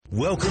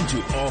Welcome to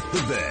Off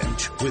the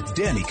Bench with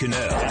Danny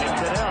Cannell.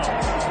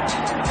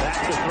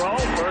 Back to throw,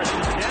 first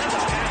and 10, the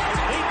pass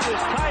complete to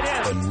his tight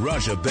end. And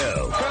Raja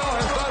Bell. Bell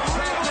has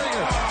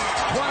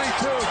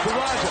done 22 to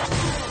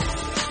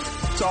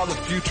Raja. Saw the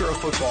future of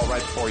football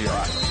right before your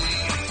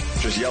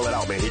eyes. Just yell it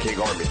out, man. He can't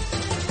guard me.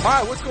 All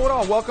right, what's going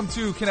on? Welcome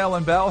to Cannell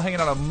and Bell, hanging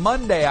out on a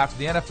Monday after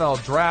the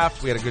NFL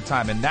draft. We had a good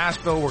time in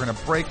Nashville. We're going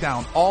to break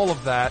down all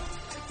of that.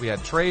 We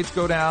had trades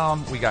go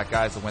down. We got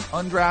guys that went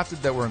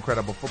undrafted that were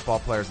incredible football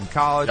players in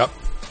college.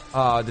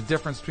 Yep. The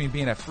difference between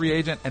being a free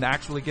agent and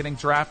actually getting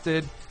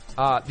drafted.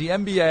 The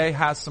NBA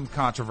has some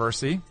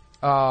controversy,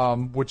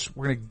 which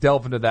we're going to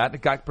delve into that.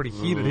 It got pretty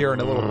heated here in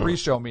a little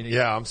pre-show meeting.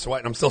 Yeah, I'm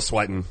sweating. I'm still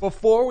sweating.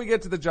 Before we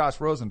get to the Josh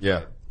Rosen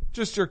Yeah. trade,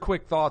 just your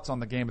quick thoughts on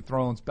the Game of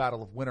Thrones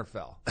Battle of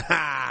Winterfell.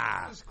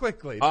 Just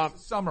quickly, just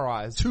to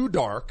summarize. Too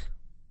dark.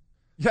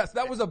 Yes,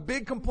 that was a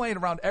big complaint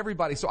around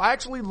everybody. So I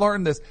actually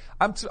learned this.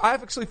 I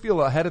actually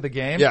feel ahead of the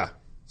game. Yeah.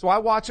 So I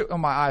watch it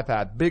on my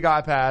iPad, big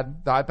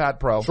iPad, the iPad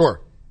Pro.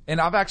 Sure. And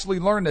I've actually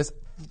learned this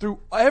through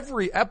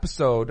every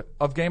episode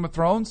of Game of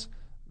Thrones.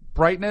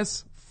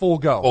 Brightness, full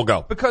go. Full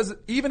go. Because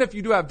even if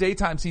you do have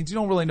daytime scenes, you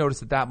don't really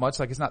notice it that much.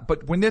 Like it's not,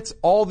 but when it's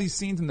all these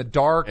scenes in the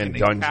dark And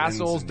in dungeons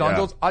castles, and-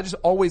 dungeons, yeah. I just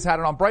always had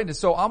it on brightness.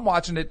 So I'm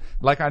watching it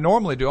like I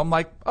normally do. I'm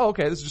like, oh,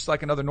 okay, this is just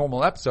like another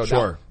normal episode.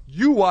 Sure. Now,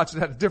 you watched it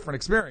had a different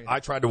experience. I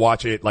tried to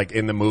watch it like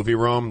in the movie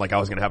room, like I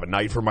was going to have a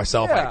night for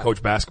myself. I had Yeah. to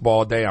coach basketball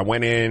all day. I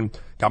went in,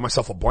 got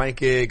myself a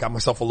blanket, got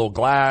myself a little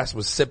glass,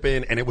 was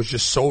sipping, and it was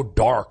just so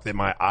dark that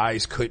my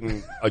eyes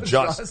couldn't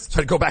adjust. So I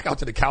had to go back out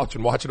to the couch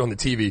and watch it on the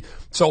TV.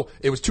 So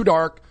it was too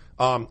dark,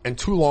 and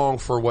too long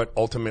for what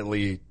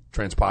ultimately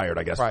transpired,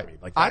 I guess, Right. for me.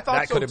 Like I thought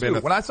that so could have too.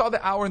 been When I saw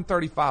the hour and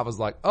 35, I was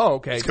like, oh,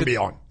 okay. It's gonna be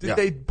on. Did Yeah.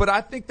 they, but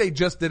I think they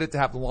just did it to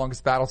have the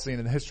longest battle scene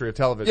in the history of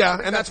television. Yeah,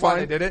 and that's why fine.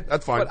 they did it.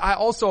 That's fine. But I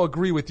also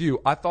agree with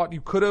you. I thought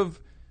you could have,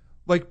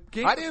 like,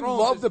 Game I of didn't Thrones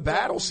love is the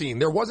battle scene.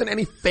 There wasn't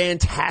any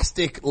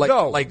fantastic,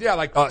 No.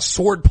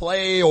 sword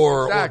play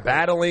or Exactly.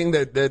 battling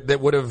that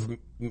would have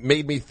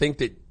made me think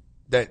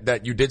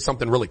that you did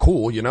something really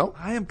cool, you know?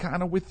 I am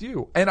kind of with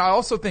you. And I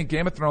also think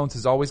Game of Thrones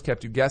has always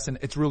kept you guessing.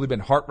 It's really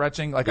been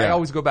heart-wrenching. Like, I Yeah.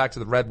 always go back to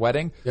the Red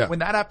Wedding. Yeah. When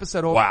that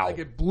episode opened, Wow. like,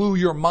 it blew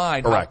your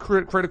mind. Correct.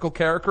 How critical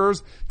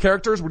characters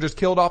were just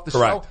killed off the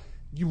Correct. show.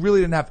 You really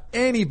didn't have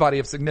anybody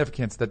of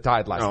significance that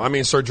died last No, night. I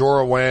mean, Ser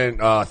Jorah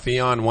went,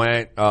 Theon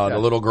went, the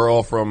little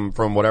girl from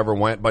whatever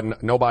went,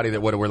 but nobody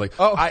that would have really,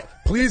 Oh.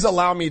 please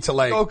allow me to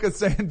like, Coca's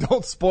saying,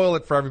 don't spoil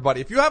it for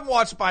everybody. If you haven't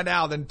watched it by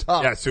now, then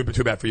tough. yeah, super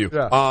too bad for you.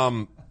 Yeah.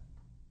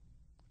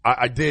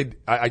 I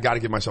got to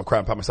give myself credit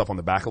and pat myself on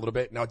the back a little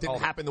bit. Now, it didn't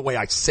happen the way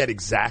I said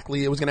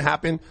exactly it was going to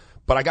happen,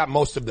 but I got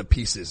most of the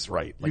pieces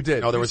right. Like, You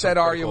did. there You was said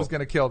some Arya critical- was going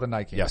to kill the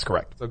Night King. Yes,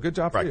 correct. So good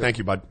job for Right. you. Thank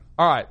you, bud.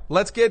 All right.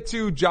 Let's get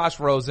to Josh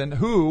Rosen,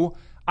 who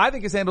I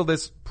think has handled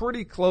this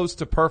pretty close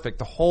to perfect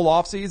the whole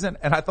offseason,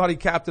 and I thought he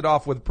capped it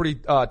off with a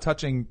pretty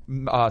touching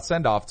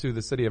send-off to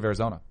the city of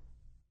Arizona.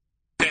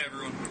 Hey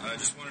everyone, I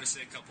just wanted to say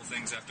a couple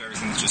things after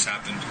everything that's just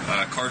happened.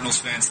 Cardinals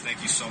fans,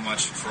 thank you so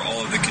much for all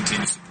of the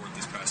continued support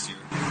this past year.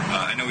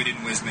 I know we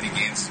didn't win as many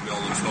games as we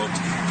all would have hoped,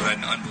 but I had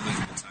an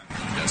unbelievable time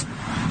in the desert.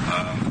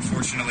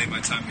 Unfortunately, my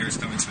time here is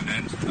coming to an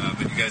end,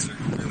 but you guys are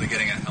really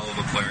getting a hell of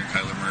a player in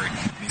Kyler Murray,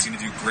 and he's going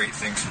to do great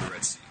things for the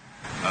Red Sea.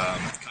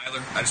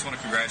 Kyler, I just want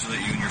to congratulate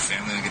you and your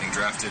family on getting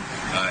drafted.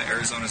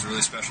 Arizona is a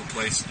really special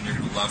place, and you're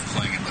going to love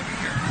playing and living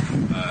here.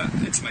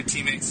 It's my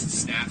teammates,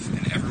 staff,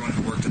 and everyone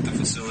who worked at the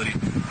facility.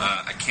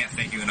 I can't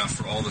thank you enough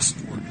for all the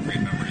support and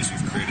great memories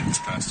we've created this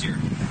past year.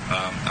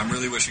 I'm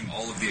really wishing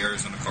all of the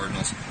Arizona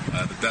Cardinals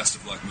the best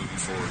of luck moving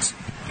forwards.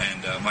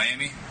 And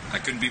Miami, I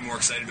couldn't be more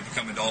excited to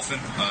become a Dolphin.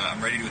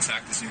 I'm ready to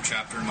attack this new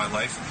chapter in my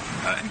life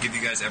and give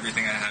you guys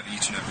everything I have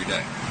each and every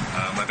day.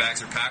 My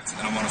bags are packed,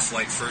 and I'm on a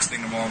flight first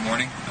thing tomorrow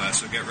morning,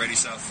 so get ready,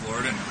 South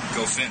Florida, and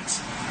go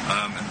Fins.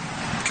 And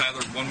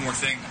Kyler, one more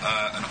thing.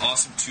 An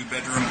awesome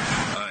two-bedroom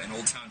in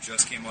Old Town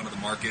just came onto the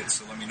market,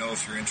 so let me know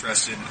if you're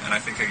interested, and I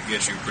think I could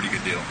get you a pretty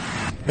good deal.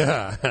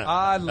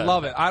 I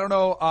love it. I don't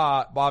know,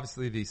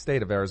 obviously the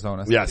state of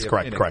Arizona. Yes, City of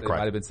correct, Phoenix, correct, they correct.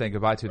 might have been saying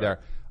goodbye to there.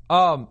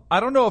 I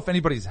don't know if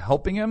anybody's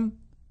helping him.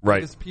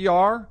 Right. His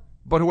PR,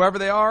 but whoever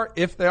they are,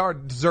 if they are,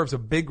 deserves a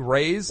big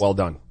raise. Well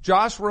done.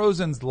 Josh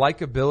Rosen's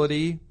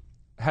likability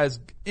has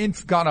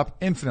gone up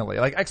infinitely,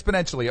 like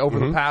exponentially over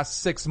the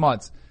past 6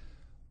 months.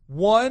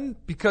 One,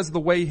 because of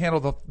the way he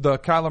handled the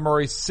Kyler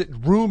Murray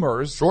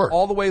rumors Sure.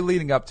 all the way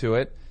leading up to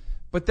it.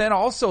 But then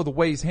also the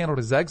way he's handled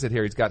his exit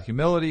here. He's got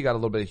humility, got a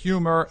little bit of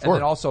humor, Sure. and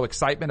then also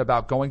excitement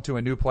about going to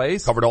a new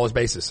place. Covered all his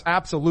bases.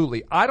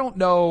 Absolutely. I don't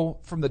know,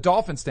 from the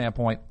Dolphins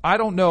standpoint, I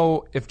don't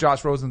know if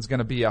Josh Rosen's going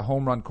to be a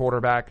home run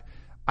quarterback.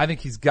 I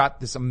think he's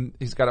got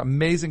he's got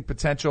amazing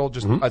potential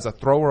just as a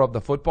thrower of the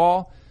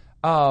football.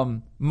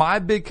 My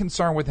big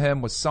concern with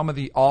him was some of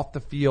the off the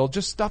field,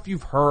 just stuff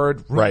you've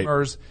heard,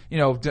 rumors,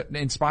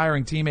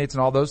 inspiring teammates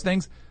and all those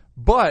things.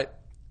 But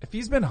if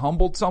he's been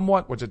humbled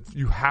somewhat, which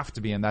you have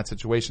to be in that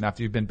situation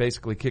after you've been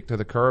basically kicked to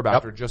the curb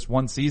after just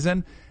one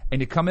season, and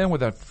you come in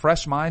with a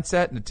fresh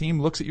mindset and the team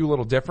looks at you a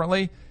little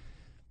differently,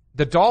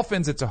 The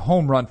Dolphins, it's a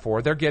home run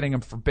for. They're getting him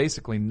for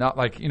basically not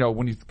like,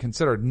 when you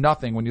consider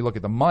nothing when you look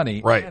at the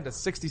money. Right. And a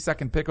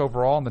 62nd pick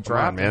overall in the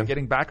draft man. and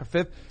getting back a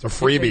fifth. It's a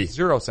freebie.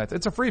 0 cents.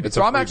 It's a freebie.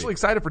 I'm actually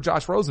excited for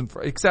Josh Rosen,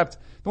 except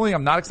the only thing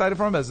I'm not excited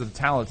for him is the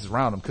talent is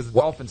around him because the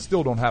Dolphins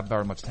still don't have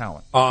very much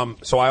talent.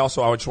 So I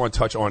just want to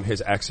touch on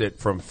his exit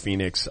from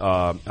Phoenix.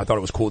 I thought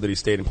it was cool that he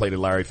stayed and played at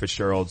Larry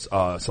Fitzgerald's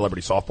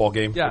celebrity softball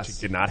game, yes. which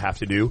he did not have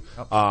to do.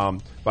 Yep.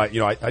 But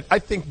I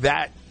think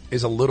that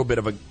is a little bit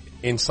of an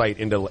insight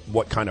into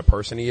what kind of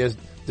person he is,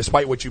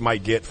 despite what you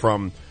might get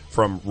from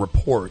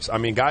reports. I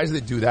mean, guys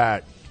that do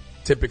that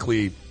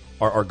typically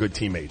are good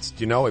teammates.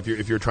 Do you know, if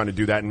you're trying to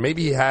do that? And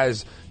maybe he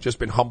has just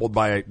been humbled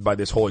by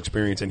this whole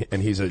experience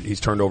and he's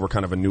turned over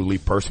kind of a new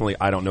leaf personally.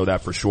 I don't know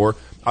that for sure.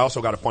 I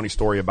also got a funny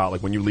story about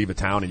like when you leave a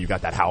town and you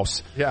got that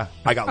house. Yeah.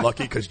 I got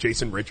lucky because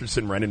Jason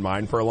Richardson rented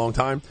mine for a long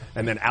time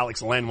and then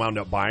Alex Len wound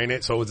up buying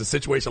it. So it was a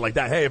situation like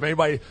that. Hey, if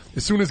anybody,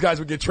 as soon as guys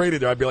would get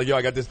traded there, I'd be like, yo,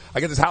 I got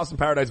this house in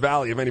Paradise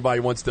Valley if anybody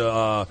wants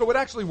to, So it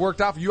actually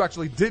worked out for you. You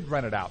actually did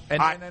rent it out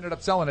and ended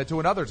up selling it to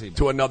another team.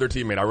 To another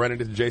teammate. I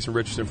rented it to Jason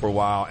Richardson for a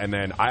while and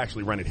then I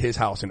actually rented his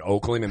house in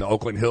Oakland, in the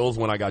Oakland Hills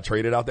when I got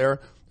traded out there.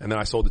 And then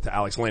I sold it to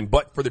Alex Len.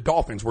 But for the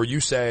Dolphins, where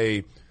you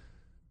say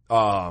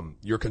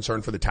you're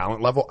concerned for the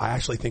talent level, I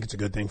actually think it's a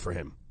good thing for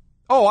him.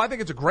 Oh, I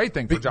think it's a great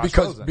thing for Josh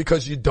Rosen.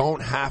 Because you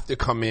don't have to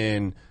come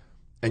in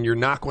and you're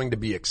not going to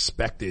be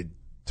expected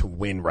to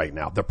win right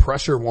now. The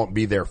pressure won't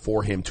be there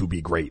for him to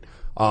be great.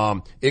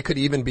 It could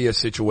even be a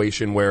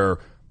situation where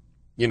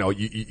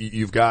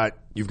you've got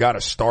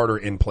a starter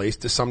in place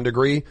to some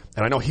degree,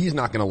 and I know he's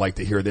not going to like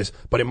to hear this,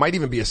 but it might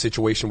even be a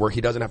situation where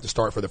he doesn't have to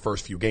start for the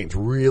first few games.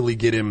 Really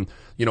get him,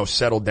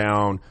 settled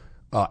down,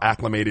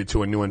 acclimated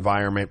to a new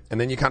environment,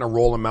 and then you kind of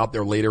roll him out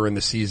there later in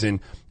the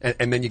season,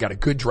 and then you got a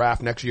good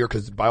draft next year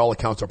because by all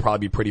accounts they'll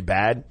probably be pretty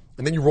bad,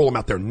 and then you roll him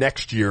out there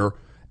next year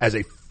as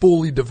a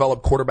fully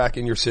developed quarterback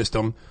in your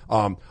system,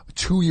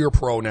 2-year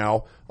pro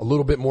now, a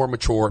little bit more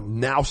mature,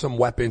 now some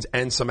weapons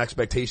and some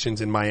expectations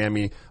in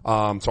Miami.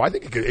 So I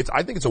think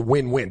it's a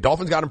win-win.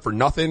 Dolphins got him for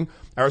nothing.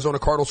 Arizona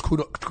Cardinals,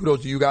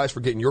 kudos to you guys for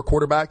getting your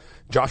quarterback.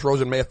 Josh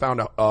Rosen may have found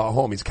a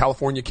home. He's a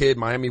California kid,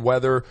 Miami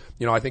weather.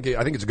 I think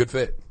it's a good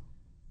fit.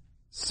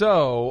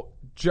 So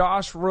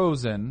Josh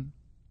Rosen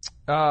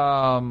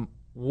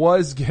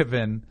was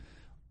given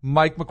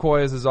Mike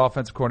McCoy as his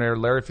offensive coordinator,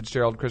 Larry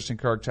Fitzgerald, Christian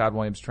Kirk, Chad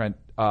Williams, Trent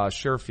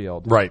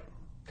Sherfield. Right.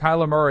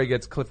 Kyler Murray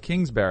gets Cliff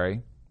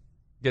Kingsbury,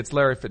 gets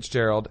Larry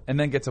Fitzgerald, and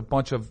then gets a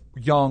bunch of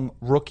young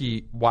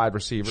rookie wide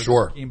receivers.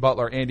 Sure. Hakeem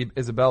Butler, Andy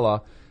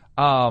Isabella.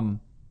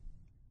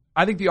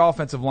 I think the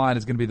offensive line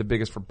is going to be the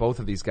biggest for both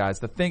of these guys.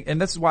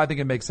 And this is why I think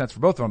it makes sense for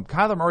both of them.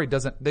 Kyler Murray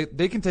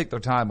they can take their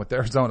time with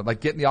Arizona,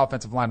 like getting the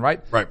offensive line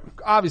right. Right.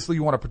 Obviously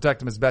you want to protect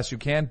them as best you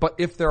can, but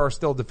if there are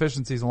still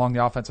deficiencies along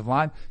the offensive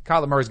line,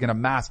 Kyler Murray's going to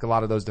mask a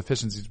lot of those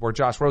deficiencies where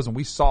Josh Rosen,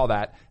 we saw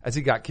that as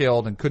he got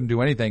killed and couldn't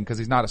do anything because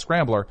he's not a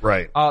scrambler.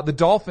 Right. The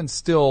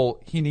Dolphins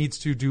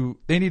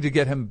they need to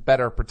get him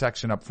better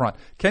protection up front.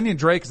 Kenyon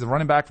Drake is the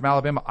running back from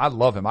Alabama. I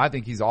love him. I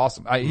think he's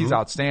awesome. He's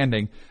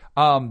outstanding.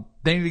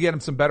 They need to get him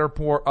some better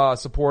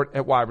support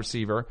at wide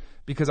receiver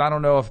because I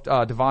don't know if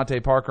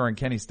Devontae Parker and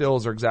Kenny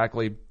Stills are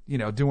exactly,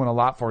 doing a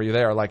lot for you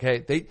there. Like,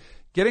 hey,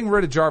 getting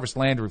rid of Jarvis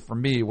Landry for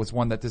me was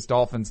one that this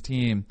Dolphins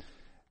team,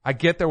 I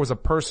get there was a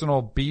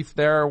personal beef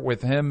there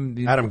with him.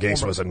 Adam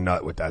Gase was a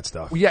nut with that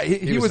stuff. Yeah,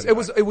 he was. It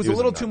was a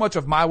little too much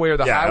of my way or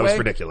the highway. Yeah, it was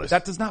ridiculous.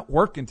 That does not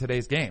work in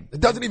today's game. It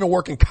doesn't even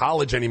work in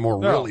college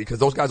anymore, really, because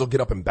those guys will get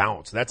up and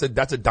bounce. That's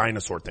a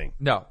dinosaur thing.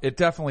 No, it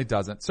definitely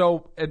doesn't.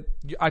 So,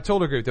 I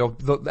totally agree with you.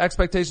 The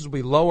expectations will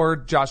be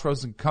lowered. Josh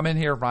Rosen come in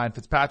here. Ryan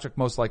Fitzpatrick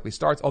most likely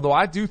starts. Although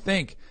I do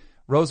think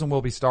Rosen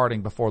will be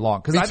starting before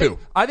long. Me too.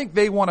 I think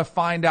they want to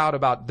find out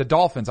about the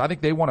Dolphins. I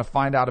think they want to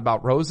find out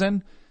about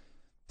Rosen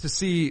to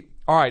see,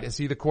 all right, is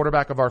he the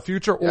quarterback of our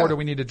future, or do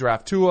we need to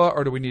draft Tua,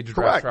 or do we need to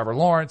draft Trevor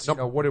Lawrence?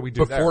 Nope. What do we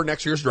do before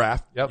next year's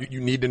draft? Yep.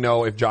 You need to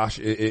know if Josh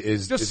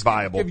is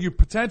viable. Give you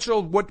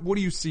potential. What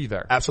do you see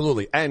there?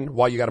 Absolutely. And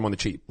while you got him on the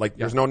cheap,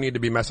 there's no need to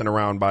be messing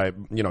around by,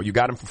 you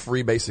got him for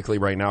free basically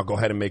right now. Go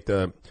ahead and make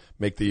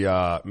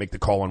the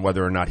call on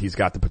whether or not he's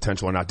got the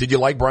potential or not. Did you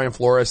like Brian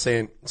Flores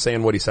saying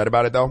what he said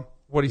about it though?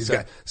 What he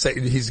said?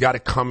 He's got to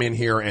come in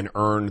here and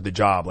earn the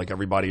job like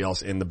everybody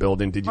else in the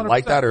building. Did you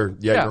like that, or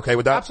you're okay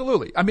with that?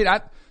 Absolutely. I mean,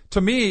 to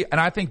me, and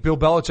I think Bill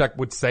Belichick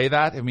would say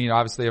that. I mean,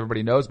 obviously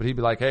everybody knows, but he'd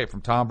be like, hey,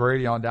 from Tom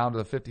Brady on down to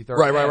the 53rd.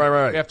 Right.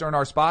 We have to earn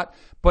our spot.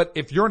 But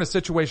if you're in a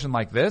situation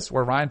like this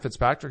where Ryan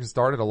Fitzpatrick has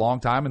started a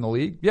long time in the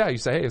league, you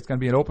say, hey, it's going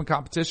to be an open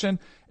competition.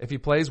 If he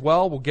plays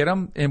well, we'll get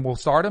him and we'll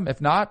start him. If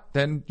not,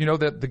 then,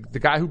 the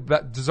guy who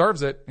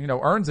deserves it,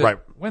 earns it,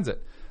 wins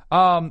it.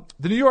 The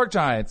New York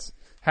Giants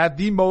had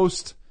the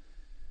most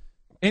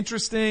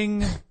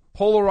interesting,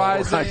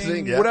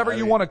 polarizing, whatever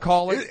you want to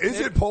call it. Is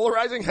it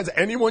polarizing? Has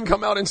anyone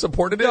come out and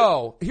supported it?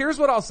 No. Here's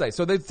what I'll say.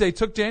 So they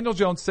took Daniel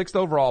Jones 6th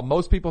overall.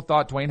 Most people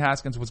thought Dwayne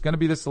Haskins was going to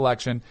be the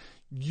selection.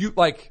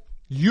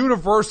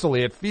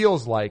 Universally, it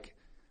feels like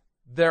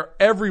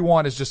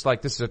everyone is just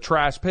like, this is a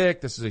trash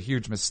pick. This is a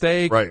huge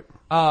mistake. Right.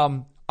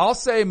 I'll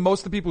say most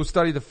of the people who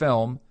study the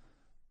film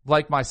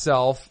like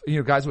myself,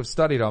 guys who have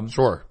studied him,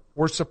 Sure.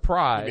 were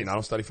surprised. I mean, I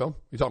don't study film.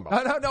 You talking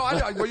about? No, I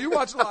know. Well, you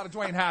watch a lot of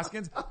Dwayne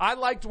Haskins. I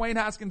like Dwayne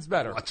Haskins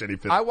better. Watch any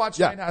film. I watch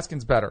Dwayne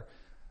Haskins better.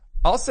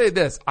 I'll say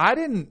this. I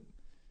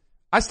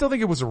still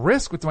think it was a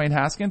risk with Dwayne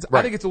Haskins. Right.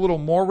 I think it's a little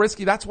more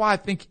risky. That's why I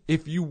think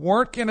if you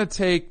weren't going to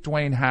take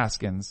Dwayne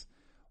Haskins,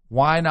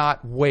 why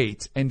not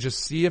wait and just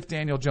see if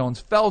Daniel Jones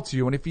fell to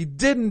you? And if he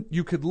didn't,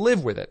 you could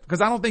live with it.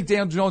 Because I don't think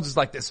Daniel Jones is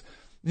like this,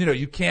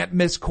 you can't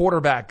miss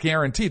quarterback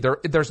guaranteed.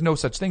 There's no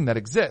such thing that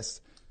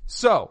exists.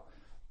 So,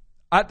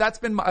 that's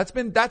been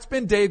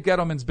Dave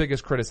Gettleman's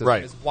biggest criticism.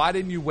 Right. Is why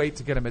didn't you wait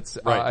to get him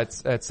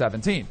at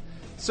 17?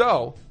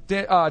 So,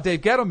 Dave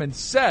Gettleman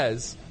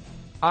says,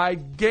 I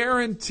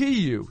guarantee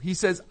you, he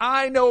says,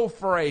 I know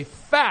for a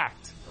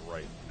fact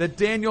that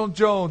Daniel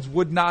Jones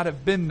would not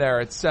have been there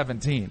at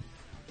 17.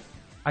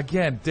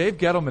 Again, Dave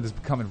Gettleman is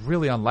becoming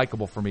really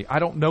unlikable for me. I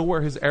don't know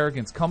where his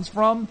arrogance comes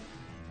from.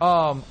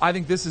 I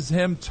think this is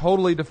him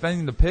totally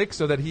defending the pick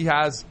so that he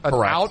has an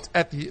out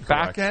at the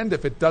back end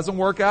if it doesn't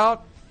work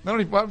out. I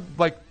don't even,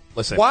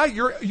 listen. Why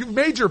you've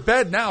made your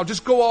bed now?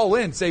 Just go all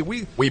in. Say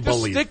we just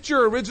believe. Stick to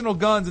your original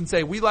guns and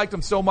say we liked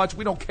him so much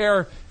we don't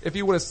care if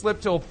he would have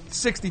slipped till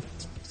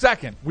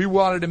 62nd. We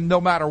wanted him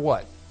no matter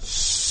what.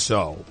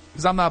 So,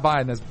 because I'm not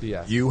buying this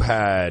BS. You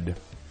had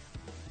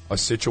a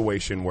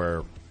situation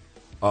where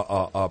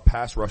a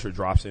pass rusher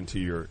drops into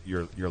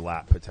your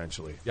lap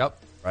potentially. Yep.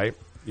 Right?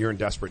 You're in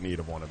desperate need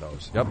of one of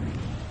those. Yep.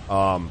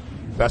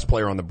 Best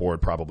player on the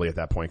board probably at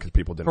that point because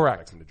people didn't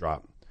expect him to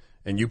drop.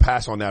 And you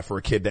pass on that for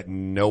a kid that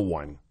no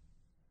one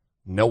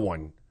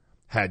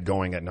had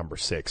going at number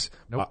 6.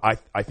 Nope.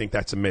 I think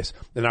that's a miss.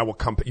 Then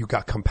you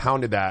got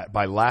compounded that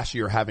by last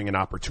year having an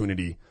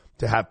opportunity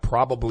to have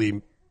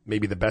probably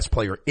maybe the best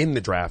player in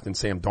the draft in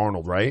Sam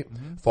Darnold, right?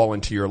 Mm-hmm. Fall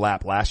into your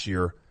lap last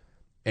year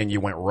and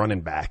you went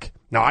running back.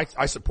 Now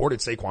I supported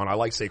Saquon. I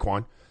like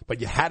Saquon, but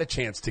you had a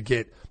chance to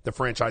get the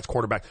franchise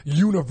quarterback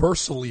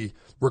universally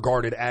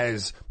regarded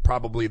as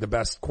probably the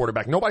best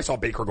quarterback. Nobody saw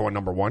Baker going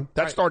number 1.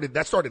 That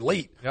started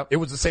late. Yep. It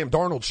was the Sam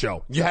Darnold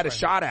show. You had a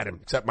shot at him,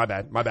 except my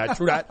bad.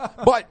 True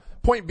that. But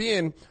point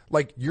being,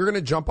 you're going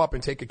to jump up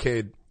and take a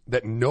kid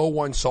that no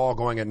one saw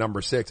going at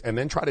number 6 and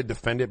then try to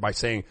defend it by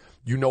saying,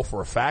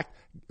 for a fact,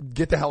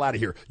 get the hell out of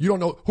here. You don't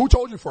know who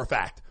told you for a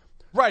fact.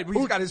 Right,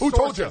 he's got his who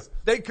sources. told you?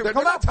 They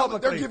come out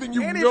publicly. They're giving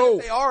you and no.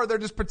 If they are, they're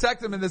just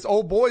protecting them in this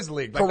old boys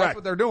league. Correct. That's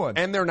what they're doing.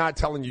 And they're not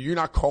telling you. You're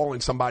not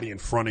calling somebody in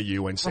front of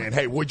you and saying,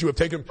 "Hey, would you have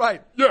taken him?"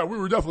 Right. Yeah, we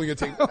were definitely going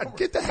to take him.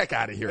 Get the heck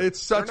out of here.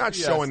 It's such They're not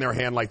BS. showing their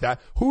hand like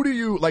that. Who do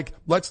you like?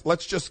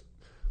 Let's just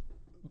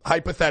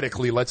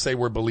hypothetically, let's say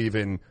we're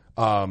believing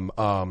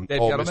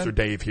Mr.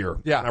 Dave here.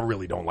 Yeah. I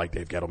really don't like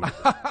Dave Gettleman.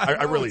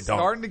 I really don't.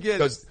 Starting to get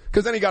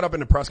because then he got up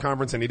in the press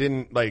conference and he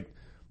didn't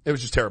it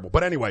was just terrible.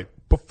 But anyway,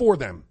 before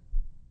them,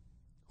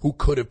 who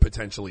could have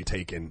potentially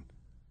taken?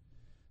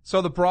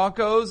 So the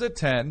Broncos at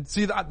 10.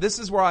 See, this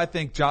is where I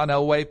think John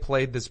Elway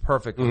played this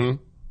perfectly.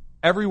 Mm-hmm.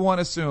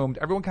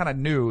 Everyone kind of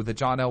knew that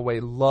John Elway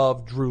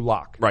loved Drew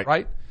Lock.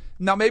 Right.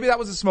 Now, maybe that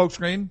was a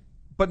smokescreen,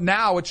 but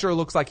now it sure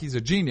looks like he's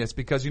a genius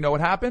because you know what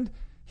happened?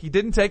 He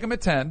didn't take him at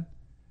 10.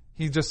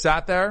 He just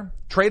sat there,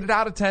 traded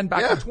out at 10,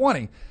 back to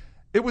 20.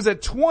 It was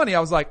at 20,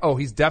 I was like, oh,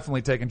 he's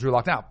definitely taking Drew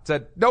Lock now.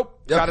 Said,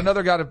 nope. Yep. Got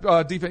another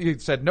guy defense. He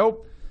said,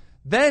 nope.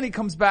 Then he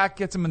comes back,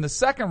 gets him in the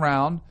second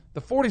round, the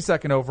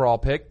 42nd overall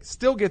pick,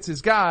 still gets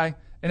his guy,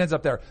 and ends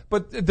up there.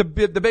 But the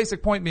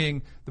basic point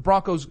being, the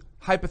Broncos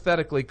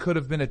hypothetically could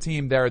have been a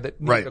team there that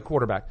needed a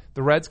quarterback.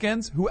 The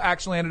Redskins, who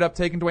actually ended up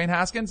taking Dwayne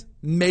Haskins,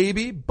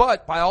 maybe,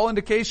 but by all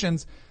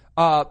indications,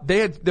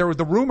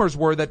 the rumors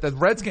were that the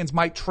Redskins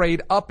might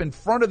trade up in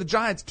front of the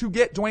Giants to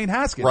get Dwayne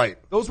Haskins. Right.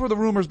 Those were the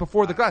rumors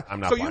before the class.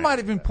 So you might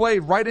even play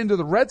right into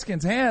the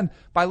Redskins' hand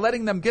by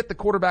letting them get the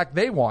quarterback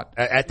they want.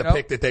 At the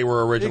pick that they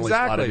were originally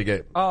slotted to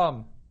get.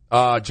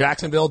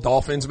 Jacksonville,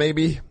 Dolphins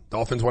maybe.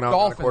 Dolphins went out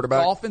on a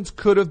quarterback. Dolphins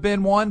could have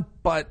been one,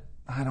 but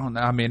I don't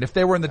know. I mean, if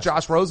they were in the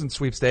Josh Rosen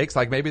sweepstakes,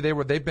 maybe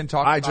they've been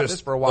talking about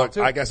this for a while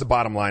too. I guess the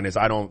bottom line is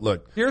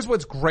Here's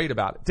what's great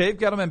about it. Dave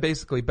Gettleman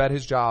basically bet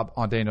his job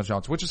on Daniel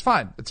Jones, which is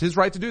fine. It's his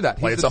right to do that.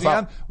 He's the GM.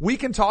 Out. We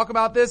can talk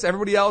about this.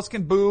 Everybody else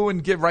can boo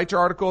and write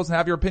your articles and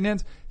have your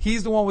opinions.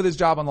 He's the one with his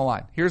job on the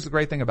line. Here's the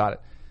great thing about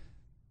it.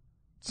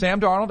 Sam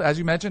Darnold, as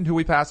you mentioned, who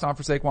we passed on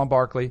for Saquon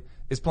Barkley,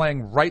 is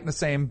playing right in the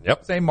same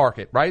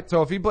market, right?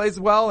 So if he plays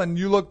well and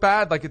you look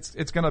bad,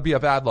 it's going to be a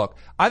bad look.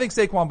 I think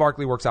Saquon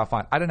Barkley works out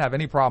fine. I didn't have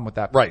any problem with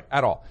that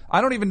at all. I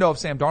don't even know if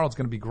Sam Darnold's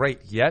going to be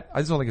great yet. I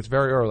just don't think it's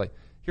very early.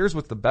 Here's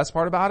what's the best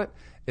part about it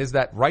is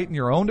that right in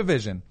your own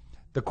division,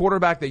 the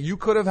quarterback that you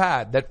could have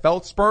had that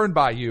felt spurned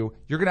by you,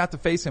 you're going to have to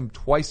face him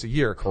twice a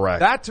year. Correct.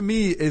 That to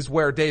me is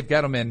where Dave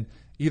Gettleman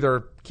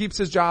either keeps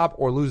his job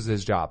or loses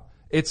his job.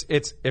 It's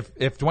if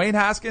Dwayne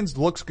Haskins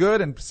looks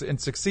good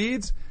and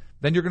succeeds,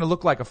 then you're going to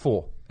look like a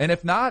fool. And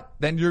if not,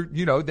 then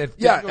if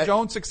Daniel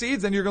Jones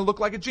succeeds, then you're going to look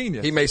like a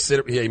genius. He may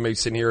sit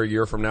here a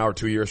year from now or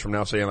 2 years from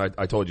now saying,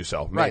 I told you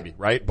so. Maybe,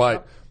 right?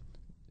 But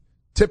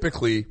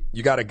typically,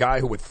 you got a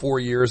guy who with 4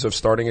 years of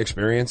starting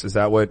experience. Is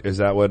that what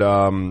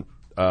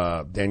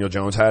Daniel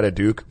Jones had at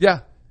Duke?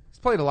 Yeah.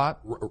 played a lot.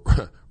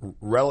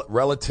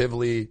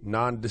 Relatively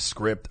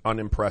nondescript,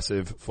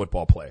 unimpressive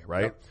football play,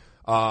 right?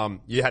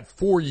 Yep. You had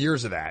 4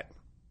 years of that.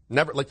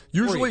 Never, like,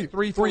 usually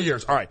 3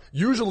 years. All right.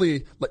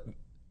 Usually, like,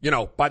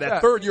 by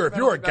that third year, if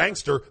you're a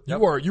gangster,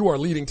 you are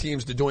leading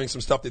teams to doing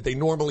some stuff that they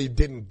normally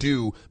didn't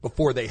do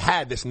before they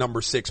had this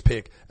number 6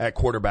 pick at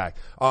quarterback.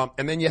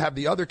 And then you have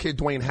the other kid,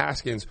 Dwayne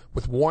Haskins,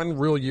 with 1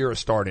 real year of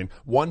starting,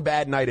 1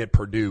 bad night at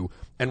Purdue,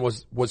 and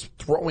was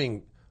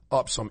throwing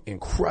up some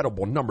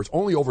incredible numbers,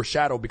 only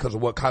overshadowed because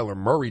of what Kyler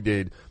Murray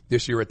did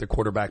this year at the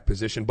quarterback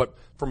position. But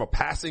from a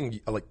passing,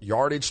 like,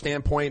 yardage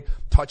standpoint,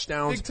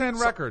 touchdowns. Big Ten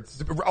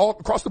records. All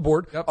across the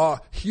board. Yep.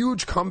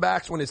 Huge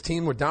comebacks when his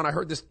team were down. I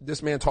heard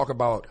this man talk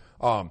about,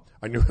 I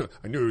knew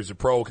he was a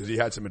pro because he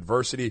had some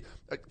adversity.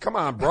 Come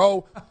on,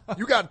 bro.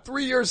 You got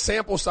 3 years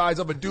sample size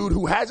of a dude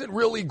who hasn't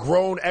really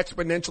grown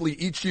exponentially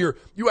each year.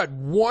 You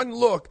had 1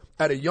 look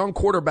at a young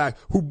quarterback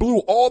who blew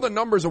all the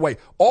numbers away.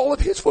 All of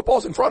his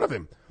football's in front of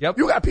him. Yep.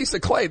 You got a piece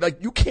of clay.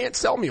 Like, you can't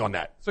sell me on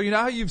that. So you know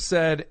how you've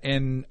said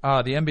in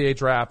the NBA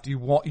draft you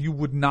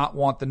would not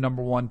want the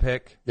number 1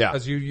 pick? Yeah.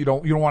 Because you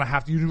don't want to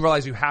have to, you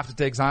realize you have to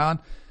take Zion.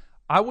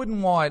 I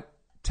wouldn't want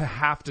to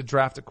have to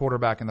draft a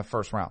quarterback in the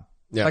first round.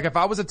 Yeah. Like, if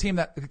I was a team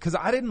because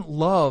I didn't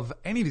love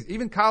any of these,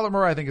 even Kyler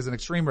Murray I think is an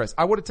extreme risk.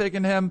 I would have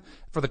taken him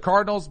for the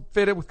Cardinals,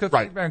 fit it with Cliff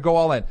Kingsbury and go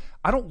all in.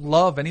 I don't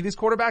love any of these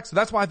quarterbacks, so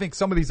that's why I think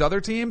some of these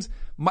other teams,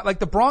 like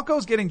the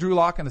Broncos getting Drew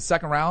Lock in the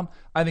second round,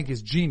 I think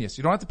is genius.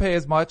 You don't have to pay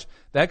as much.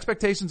 The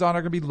expectations on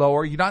are going to be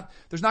lower.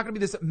 There's not going to be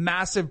this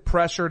massive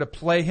pressure to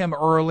play him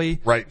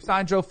early. Right. You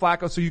sign Joe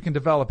Flacco so you can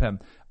develop him.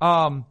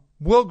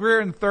 Will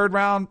Grier in the third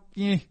round,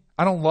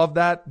 I don't love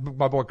that.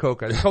 My boy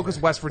Coca. Coca's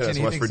West Virginia.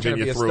 West He thinks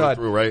Virginia he's going to be a stud.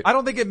 through, right? I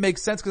don't think it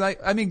makes sense because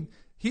I mean,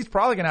 he's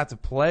probably going to have to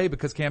play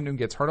because Cam Newton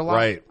gets hurt a lot.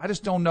 Right. I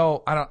just don't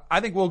know.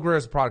 I think Will Grier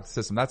is a product of the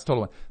system. That's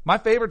totally. My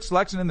favorite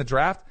selection in the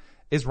draft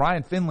is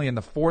Ryan Finley in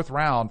the 4th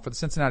round for the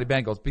Cincinnati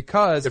Bengals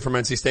because. From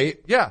NC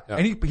State? Yeah.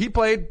 And he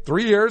played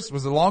 3 years,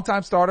 was a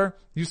long-time starter.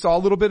 You saw a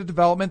little bit of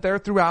development there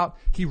throughout.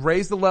 He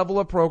raised the level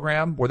of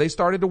program where they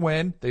started to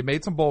win. They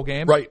made some bowl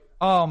games. Right.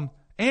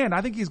 And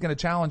I think he's going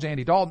to challenge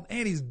Andy Dalton,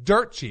 and he's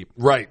dirt cheap.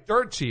 Right.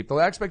 Dirt cheap. The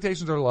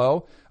expectations are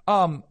low.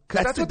 Cause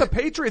that's what the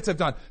Patriots have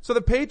done. So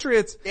the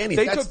Patriots,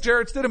 they took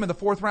Jarrett Stidham in the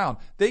 4th round.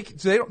 They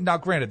don't, now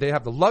granted, they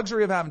have the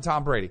luxury of having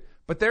Tom Brady,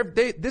 but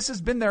this has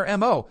been their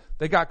MO.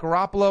 They got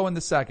Garoppolo in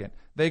the 2nd.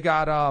 They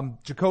got,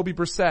 Jacoby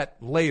Brissett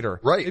later.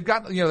 Right. They've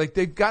got,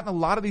 they've gotten a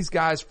lot of these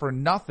guys for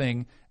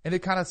nothing, and they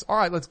kind of, all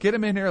right, let's get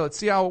him in here. Let's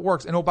see how it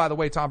works. And oh, by the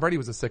way, Tom Brady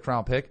was a 6th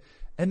round pick.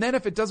 And then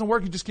if it doesn't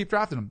work, you just keep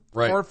drafting them.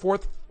 Right. 3rd,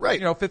 4th,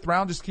 right. 5th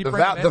round, just keep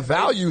bringing them in. The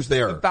value's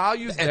there. The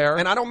value's there.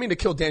 And I don't mean to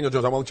kill Daniel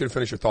Jones. I want you to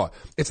finish your thought.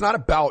 It's not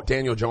about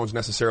Daniel Jones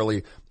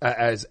necessarily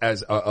as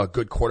a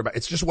good quarterback.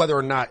 It's just whether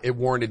or not it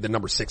warranted the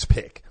number 6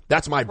 pick.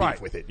 That's my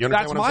beef with it. You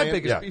understand what I'm saying?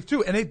 That's my biggest beef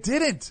too. And it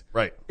didn't.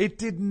 Right. It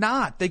did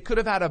not. They could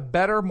have had a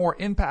better, more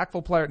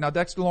impactful player. Now,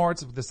 Dexter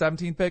Lawrence with the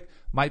 17th pick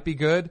might be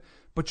good,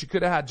 but you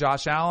could have had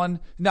Josh Allen.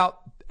 Now,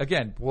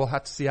 again, we'll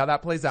have to see how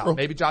that plays out.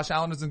 Maybe Josh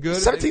Allen isn't good.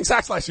 17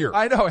 sacks last year.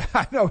 I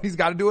know. He's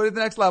got to do it at the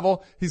next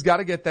level. He's got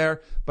to get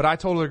there. But I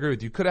totally agree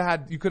with you. You could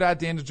have had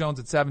Daniel Jones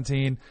at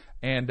 17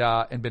 and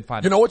been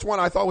fine. You know which one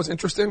I thought was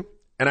interesting?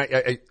 And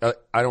I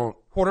don't.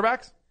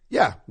 Quarterbacks?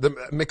 Yeah. The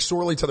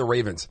McSorley to the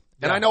Ravens.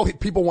 And I know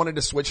people wanted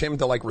to switch him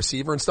to like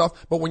receiver and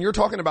stuff, but when you're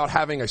talking about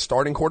having a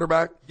starting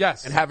quarterback,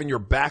 yes, and having your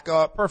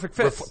backup, perfect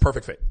fit.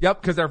 Perfect fit.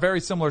 Yep, because they're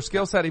very similar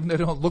skill set, even though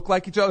they don't look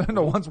like each other.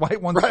 No, one's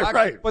white, one's black.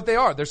 Right. But they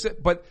are.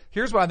 But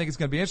here's what I think is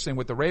going to be interesting: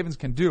 what the Ravens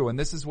can do, and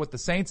this is what the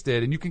Saints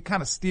did, and you can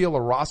kind of steal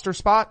a roster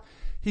spot.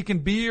 He can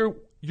be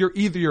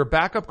either your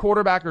backup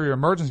quarterback or your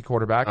emergency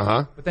quarterback.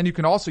 But then you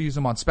can also use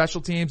him on special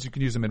teams. You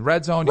can use him in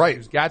red zone. You can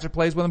use gadget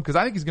plays with him because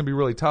I think he's going to be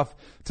really tough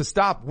to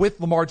stop with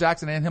Lamar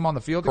Jackson and him on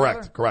the field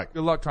together. Correct.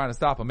 Good luck trying to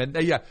stop him.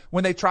 And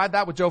when they tried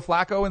that with Joe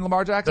Flacco and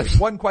Lamar Jackson, it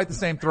wasn't quite the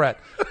same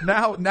threat.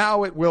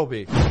 Now it will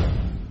be.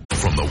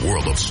 From the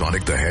world of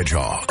Sonic the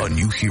Hedgehog, a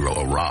new hero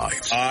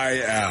arrives.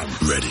 I am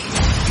ready.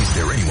 Is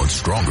there anyone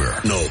stronger?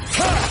 No.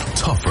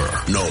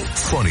 Tougher? No.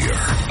 Funnier?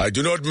 I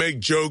do not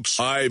make jokes,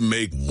 I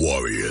make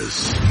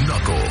warriors.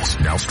 Knuckles,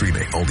 now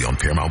streaming only on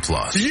Paramount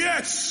Plus.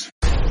 Yes!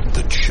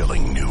 The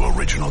chilling new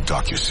original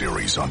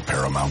docuseries on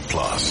Paramount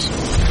Plus.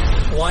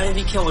 Why did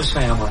he kill his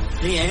family?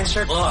 The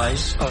answer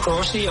lies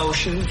across the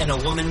ocean in a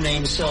woman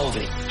named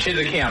Sylvie. She's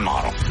a Ken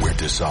model. Where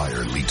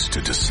desire leads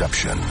to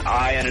deception.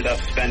 I ended up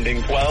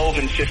spending $12,000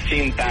 and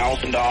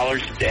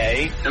 $15,000 a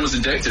day. It was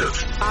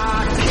addictive.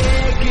 I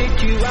can't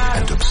get you out.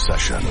 And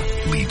obsession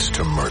leads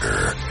to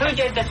murder. Who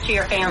did this to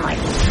your family?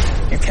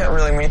 You can't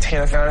really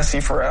maintain a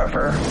fantasy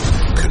forever.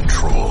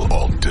 Control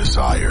Alt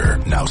Desire,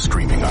 now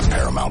streaming on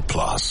Paramount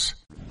Plus.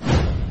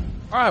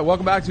 All right,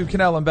 welcome back to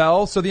Cannell and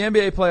Bell. So the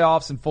NBA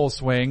playoffs in full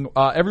swing.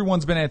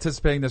 Everyone's been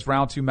anticipating this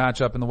round 2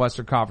 matchup in the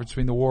Western Conference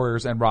between the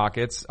Warriors and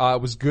Rockets.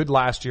 It was good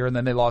last year, and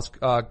then they lost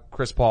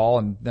Chris Paul,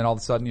 and then all of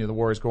a sudden, the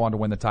Warriors go on to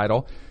win the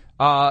title.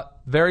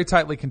 Very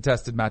tightly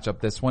contested matchup,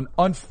 this one.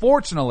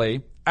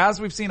 Unfortunately,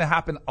 as we've seen it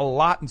happen a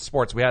lot in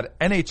sports, we had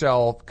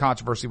NHL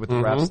controversy with the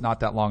refs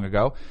not that long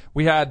ago.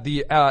 We had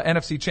the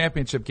NFC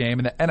Championship game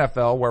in the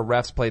NFL where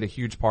refs played a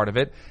huge part of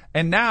it.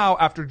 And now,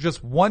 after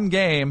just one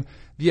game,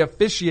 the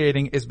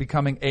officiating is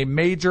becoming a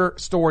major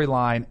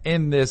storyline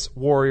in this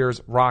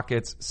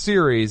Warriors-Rockets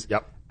series.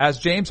 Yep. As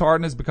James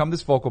Harden has become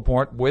this focal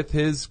point with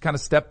his kind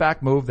of step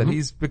back move that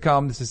he's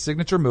become, this is his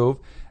signature move.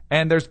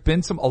 And there's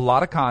been a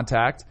lot of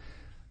contact.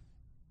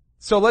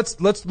 So let's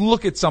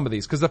look at some of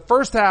these, because the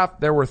first half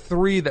there were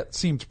 3 that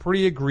seemed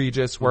pretty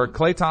egregious, where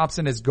Klay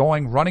Thompson is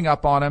running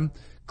up on him.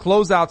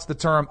 Closeout's the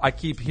term I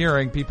keep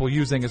hearing people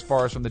using as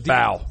far as from the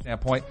defense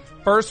standpoint.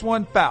 First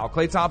one, foul.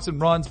 Klay Thompson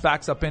runs,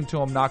 backs up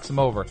into him, knocks him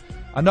over.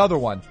 Another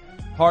one,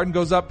 Harden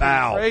goes up,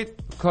 foul.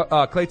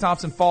 Klay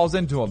Thompson falls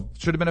into him.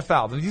 Should have been a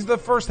foul. These are the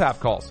first half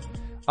calls.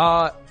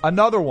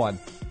 Another one,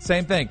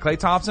 same thing. Klay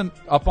Thompson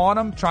up on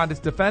him, trying to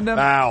defend him.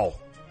 Foul.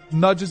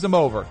 Nudges him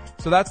over.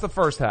 So that's the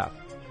first half.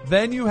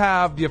 Then you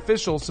have the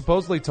officials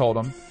supposedly told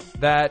him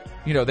that,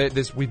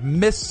 we've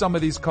missed some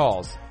of these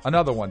calls.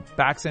 Another one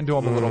backs into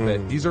him a little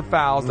bit. These are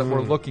fouls that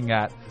we're looking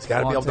at. He's got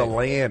to be able to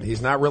land.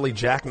 He's not really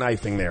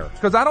jackknifing there.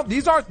 Because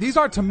these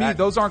aren't to me,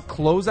 those aren't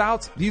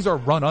closeouts. These are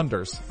run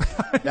unders.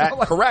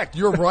 Correct.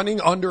 You're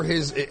running under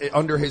his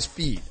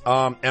feet.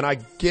 And I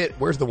get,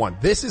 where's the one?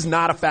 This is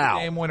not a foul.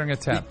 Game winning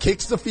attempt. He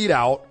kicks the feet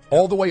out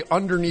all the way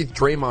underneath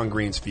Draymond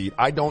Green's feet.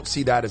 I don't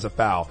see that as a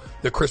foul.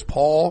 The Chris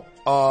Paul,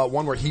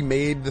 one where he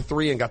made the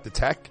 3 and got the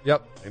tech.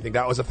 Yep. I didn't think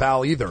that was a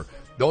foul either.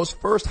 Those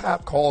first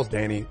half calls,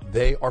 Danny,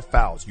 they are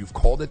fouls. You've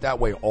called it that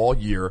way all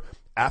year.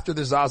 After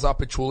the Zaza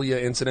Pachulia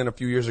incident a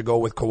few years ago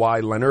with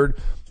Kawhi Leonard,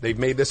 they've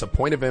made this a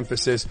point of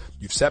emphasis.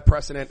 You've set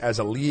precedent as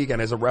a league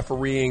and as a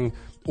refereeing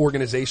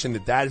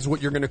organization that is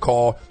what you're going to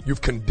call.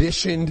 You've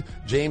conditioned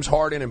James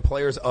Harden and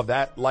players of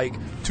that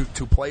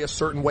to play a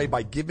certain way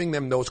by giving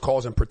them those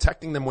calls and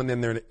protecting them when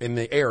they're in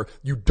the air.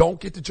 You don't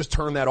get to just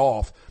turn that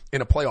off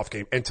in a playoff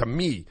game. And to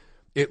me,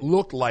 it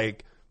looked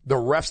like the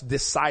refs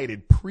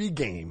decided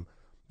pregame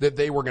that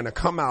they were going to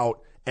come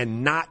out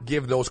and not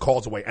give those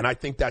calls away. And I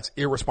think that's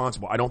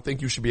irresponsible. I don't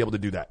think you should be able to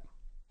do that.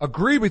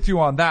 Agree with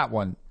you on that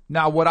one.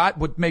 Now,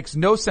 what makes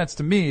no sense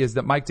to me is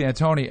that Mike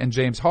D'Antoni and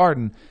James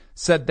Harden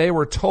said they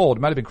were told,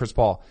 it might have been Chris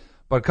Paul,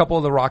 but a couple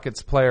of the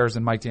Rockets players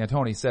and Mike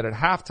D'Antoni said at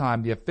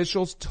halftime the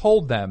officials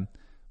told them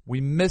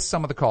we missed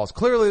some of the calls.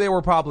 Clearly they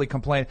were probably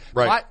complaining.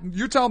 Right.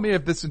 You tell me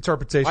if this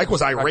interpretation Mike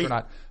was irate. Or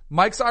not.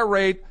 Mike's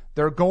irate.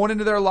 They're going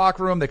into their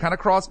locker room. They kind of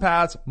cross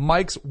paths.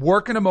 Mike's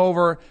working him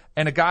over,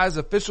 and a guy's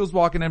officials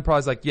walking in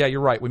probably like, yeah, you're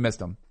right. We missed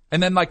him.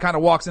 And then kind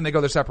of walks in, they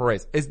go their separate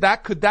ways.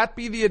 Could that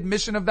be the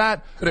admission of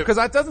that? Because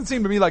that doesn't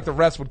seem to me like the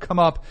refs would come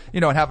up,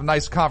 and have a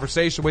nice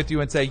conversation with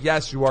you and say,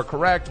 yes, you are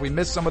correct. We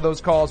missed some of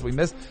those calls.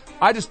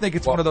 I just think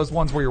it's one of those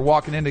ones where you're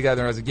walking in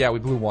together and I was like, yeah, we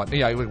blew one.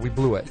 Yeah, we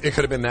blew it. It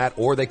could have been that,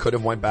 or they could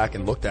have went back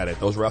and looked at it.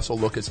 Those refs will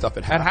look at stuff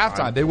at halftime. At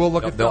halftime, they will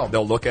look at film.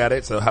 They'll look at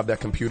it, so they'll have that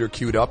computer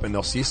queued up and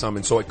they'll see some.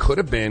 And so it could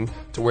have been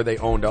to where they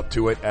owned up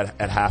to it at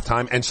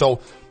halftime. And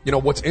so,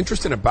 what's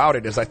interesting about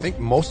it is I think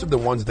most of the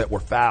ones that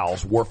were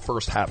fouls were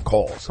first half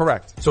calls.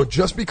 Correct. So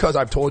just because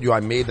I've told you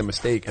I made the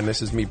mistake and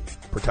this is me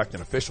protecting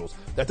officials,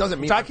 that doesn't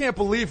mean... Which I can't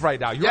believe right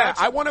now.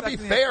 I want to be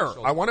fair.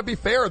 I want to be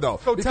fair, though.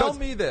 So tell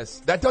me this.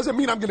 That doesn't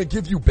mean I'm going to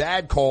give you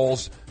bad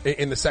calls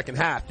in the second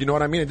half. You know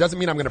what I mean? It doesn't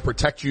mean I'm going to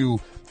protect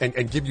you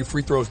and give you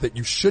free throws that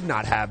you should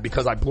not have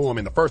because I blew them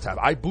in the first half.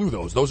 I blew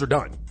those. Those are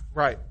done.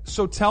 Right.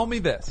 So tell me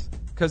this.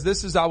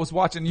 Because I was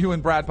watching you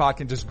and Brad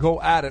Potkin just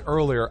go at it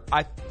earlier.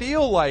 I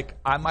feel like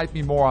I might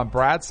be more on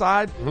Brad's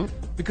side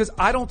because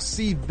I don't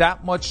see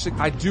that much.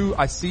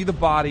 I see the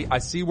body. I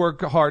see where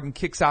Harden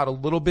kicks out a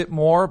little bit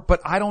more,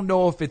 but I don't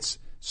know if it's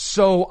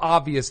so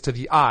obvious to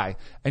the eye.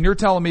 And you're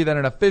telling me that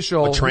an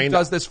official who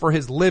does this for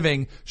his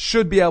living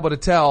should be able to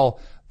tell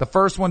the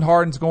first one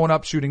Harden's going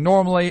up shooting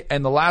normally,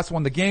 and the last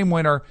one, the game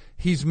winner,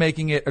 he's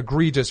making it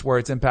egregious where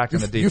it's impacting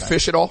the defense. You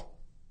fish at all?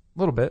 A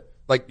little bit.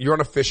 Like you're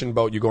on a fishing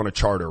boat, you go on a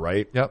charter,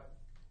 right? Yep.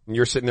 And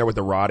you're sitting there with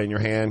the rod in your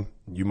hand.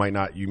 You might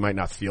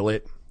not feel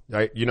it,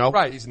 right?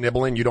 Right. He's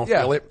nibbling. You don't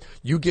feel it.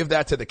 You give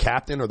that to the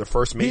captain or the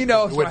first mate. He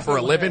knows. Do it for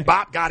a living.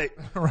 Bob got it.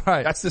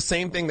 Right. That's the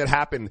same thing that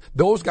happened.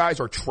 Those guys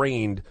are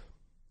trained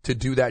to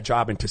do that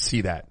job and to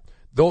see that.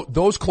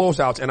 Those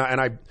closeouts, and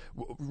I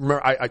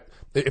remember,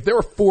 if there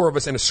were 4 of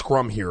us in a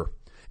scrum here,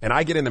 and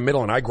I get in the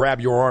middle and I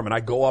grab your arm and I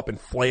go up and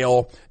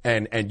flail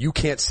and you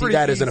can't see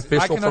that as an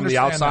official from the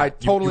outside,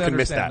 you can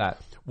miss that.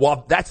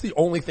 Well, that's the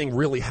only thing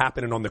really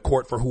happening on the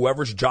court for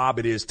whoever's job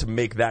it is to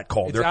make that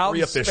call. It's They're out 3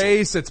 in officials.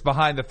 Space. It's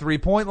behind the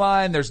 3-point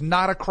line. There's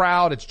not a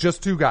crowd. It's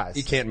just 2 guys.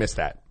 He can't miss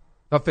that.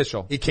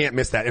 Official. He can't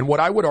miss that. And what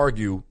I would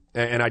argue,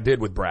 and I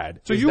did with Brad.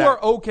 So you are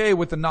okay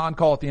with the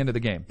non-call at the end of the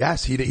game?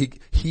 Yes, he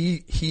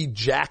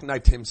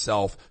jackknifed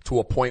himself to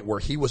a point where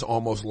he was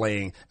almost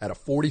laying at a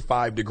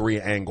 45-degree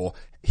angle.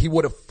 He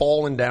would have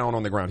fallen down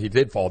on the ground. He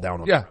did fall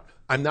down on the ground.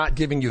 I'm not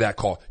giving you that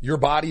call. Your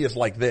body is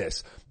like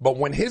this. But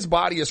when his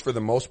body is for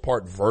the most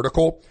part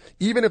vertical,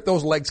 even if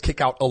those legs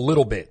kick out a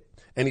little bit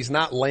and he's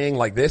not laying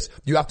like this,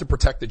 you have to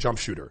protect the jump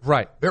shooter.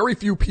 Right. Very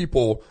few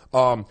people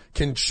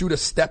can shoot a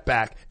step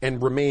back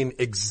and remain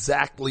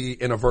exactly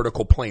in a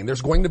vertical plane.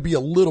 There's going to be a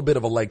little bit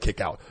of a leg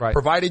kick out. Right.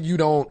 Provided you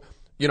don't,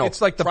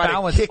 it's like the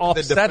balance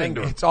offsetting.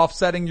 It's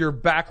offsetting your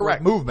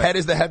backward movement. Head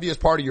is the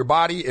heaviest part of your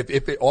body.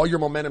 If all your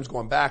momentum's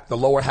going back, the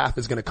lower half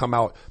is going to come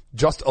out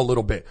just a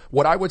little bit.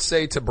 What I would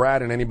say to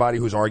Brad and anybody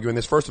who's arguing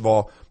this, first of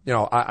all,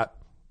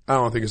 I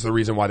don't think it's the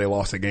reason why they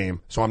lost the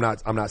game. So I'm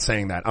not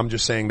saying that. I'm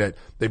just saying that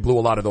they blew a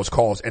lot of those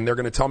calls, and they're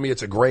going to tell me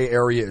it's a gray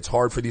area. It's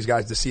hard for these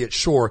guys to see it.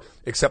 Sure,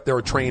 except they're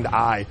a trained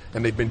eye,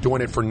 and they've been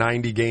doing it for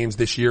 90 games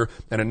this year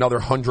and another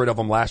 100 of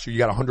them last year. You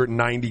got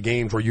 190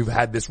 games where you've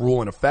had this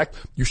rule in effect.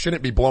 You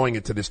shouldn't be blowing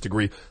it to this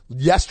degree.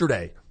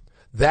 Yesterday,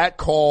 that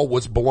call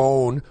was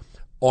blown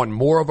on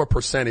more of a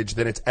percentage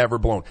than it's ever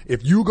blown.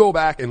 If you go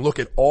back and look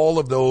at all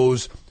of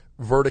those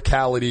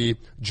verticality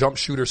jump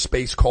shooter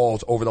space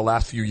calls over the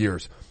last few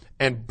years,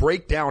 and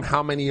break down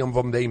how many of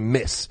them they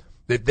miss,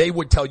 that they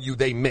would tell you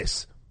they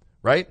miss,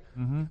 right?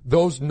 Mm-hmm.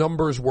 Those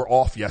numbers were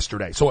off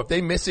yesterday. So if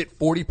they miss it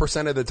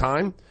 40% of the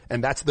time,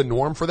 and that's the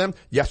norm for them,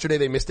 yesterday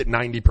they missed it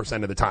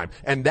 90% of the time.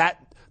 And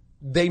that,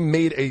 they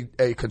made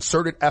a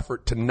concerted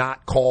effort to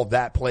not call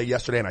that play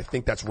yesterday, and I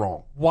think that's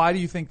wrong. Why do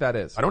you think that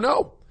is? I don't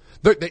know.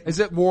 Is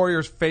it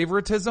Warriors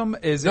favoritism?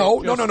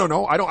 No.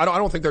 I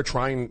don't think they're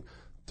trying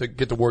to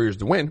get the Warriors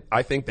to win.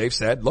 I think they've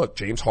said, look,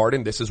 James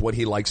Harden, this is what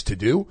he likes to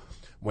do.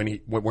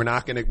 We're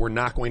not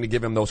going to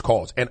give him those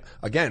calls. And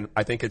again,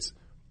 I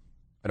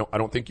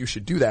don't think you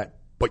should do that,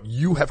 but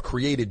you have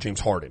created James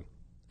Harden.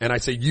 And I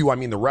say you, I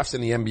mean the refs in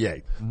the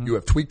NBA. Mm-hmm. You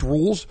have tweaked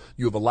rules.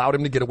 You have allowed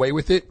him to get away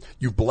with it.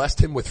 You've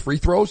blessed him with free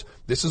throws.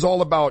 This is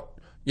all about,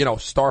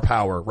 star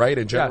power, right?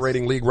 And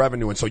generating league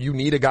revenue. And so you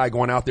need a guy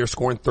going out there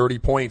scoring 30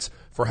 points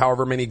for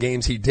however many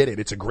games he did it.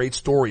 It's a great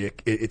story.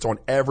 It's on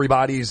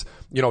everybody's,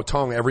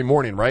 tongue every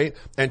morning, right?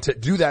 And to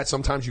do that,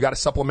 sometimes you got to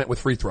supplement with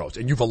free throws.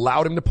 And you've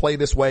allowed him to play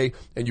this way,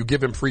 and you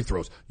give him free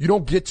throws. You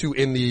don't get to,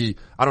 in the,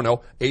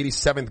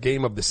 87th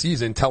game of the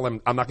season, tell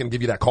him, I'm not going to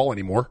give you that call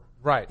anymore.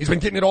 Right. He's been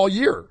getting it all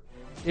year.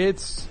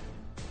 It's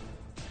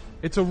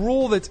a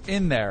rule that's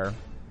in there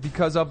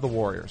because of the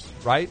Warriors,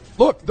 right?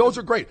 Look, those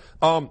are great.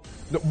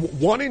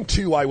 1 and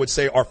 2, I would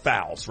say, are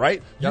fouls,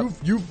 right? Yep.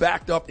 You've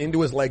backed up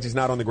into his legs. He's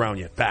not on the ground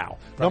yet. Foul.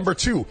 Right. Number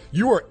 2,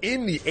 you are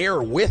in the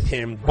air with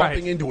him,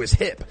 bumping into his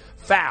hip.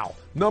 Foul.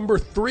 Number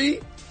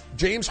 3,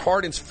 James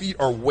Harden's feet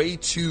are way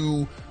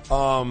too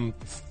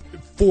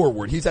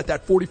forward. He's at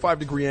that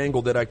 45-degree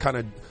angle that I kind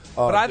of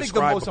But I think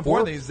the most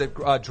important thing is that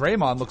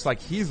Draymond looks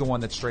like he's the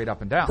one that's straight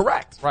up and down.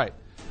 Correct. Right.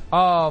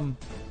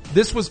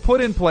 This was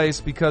put in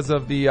place because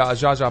of the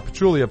Zaza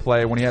Pachulia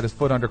play when he had his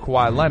foot under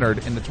Kawhi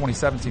Leonard in the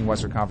 2017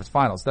 Western Conference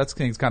Finals. That's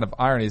King's kind of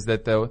irony, is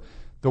that the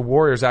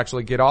Warriors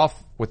actually get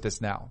off with this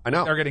now. I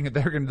know. They're getting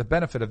the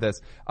benefit of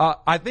this.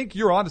 I think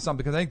you're onto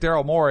something, because I think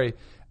Daryl Morey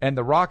and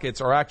the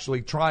Rockets are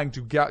actually trying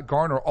to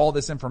garner all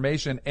this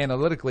information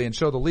analytically and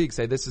show the league,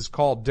 say this is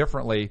called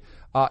differently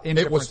in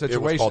different situations.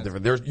 It was called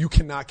different. You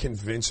cannot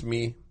convince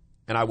me,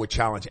 and I would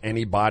challenge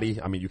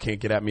anybody. I mean, you can't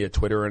get at me at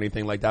Twitter or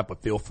anything like that,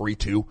 but feel free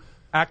to.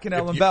 At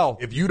Cannell and Bell.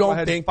 If you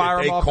don't think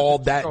that they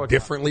called that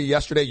differently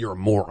yesterday, you're a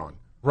moron.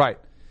 Right.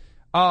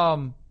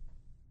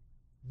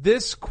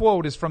 This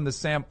quote is from the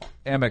Sam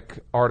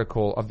Amick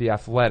article of The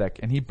Athletic,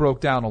 and he broke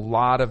down a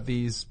lot of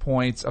these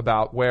points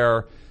about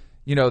where,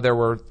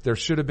 there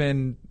should have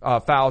been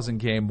fouls in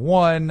game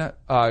 1,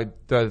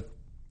 the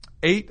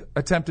 8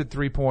 attempted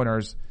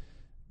 3-pointers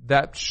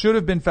that should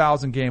have been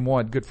fouls in game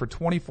 1, good for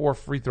 24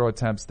 free throw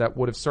attempts that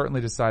would have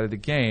certainly decided the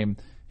game.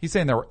 He's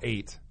saying there were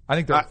 8. I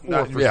think there were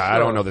 4 for sure. I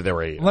don't know that there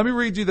were 8. Let me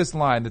read you this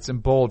line that's in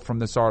bold from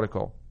this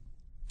article.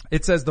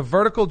 It says, the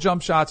vertical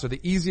jump shots are the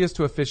easiest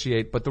to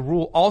officiate, but the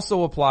rule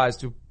also applies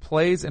to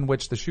plays in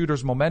which the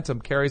shooter's momentum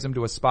carries him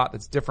to a spot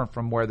that's different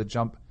from where the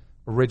jump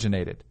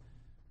originated.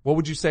 What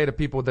would you say to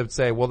people that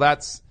say, well,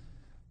 that's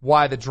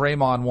why the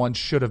Draymond one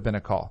should have been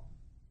a call?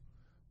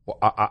 Well,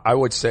 I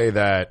would say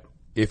that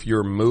if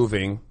you're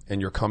moving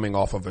and you're coming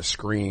off of a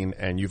screen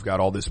and you've got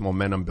all this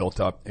momentum built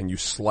up and you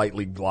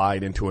slightly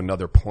glide into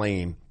another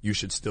plane, you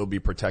should still be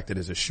protected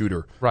as a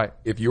shooter. Right.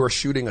 If you're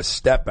shooting a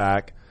step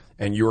back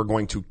and you're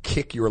going to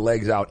kick your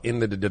legs out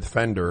into the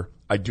defender,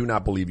 I do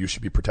not believe you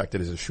should be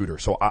protected as a shooter.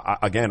 So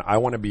I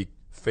want to be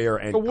fair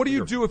and But what do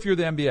you do if you're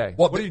the NBA?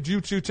 Well, what do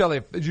you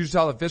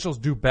tell officials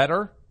do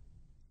better?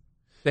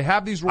 They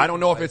have these rules. I don't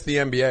know if it's the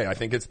NBA. I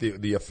think it's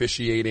the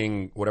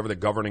officiating, whatever the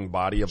governing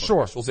body of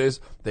officials is.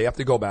 They have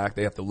to go back.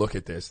 They have to look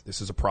at this. This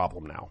is a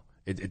problem now.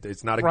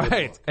 It's not a good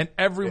right. And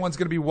everyone's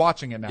going to be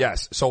watching it now.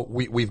 Yes. So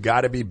we've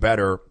got to be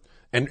better.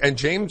 And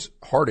James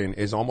Harden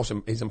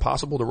he's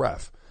impossible to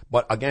ref.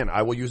 But again,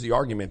 I will use the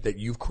argument that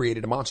you've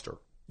created a monster.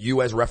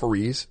 You as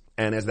referees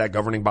and as that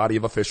governing body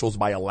of officials,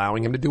 by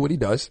allowing him to do what he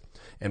does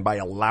and by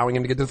allowing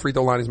him to get to the free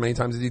throw line as many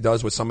times as he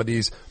does with some of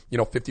these,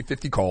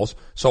 50-50 calls.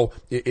 So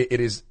it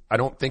is, I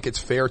don't think it's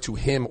fair to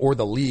him or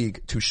the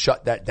league to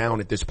shut that down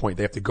at this point.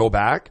 They have to go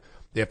back.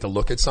 They have to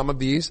look at some of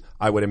these.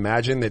 I would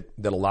imagine that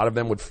a lot of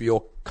them would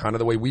feel kind of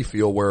the way we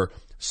feel, where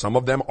some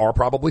of them are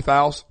probably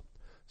fouls.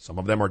 Some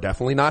of them are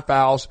definitely not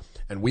fouls,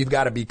 and we've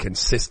got to be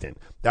consistent.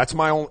 That's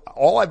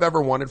all I've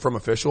ever wanted from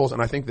officials,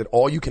 and I think that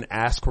all you can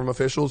ask from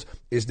officials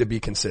is to be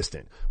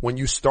consistent. When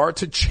you start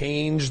to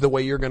change the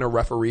way you're going to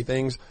referee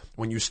things,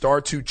 when you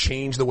start to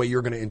change the way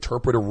you're going to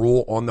interpret a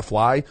rule on the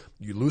fly,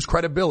 you lose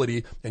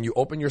credibility and you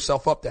open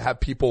yourself up to have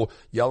people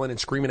yelling and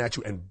screaming at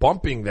you and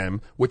bumping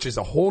them, which is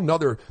a whole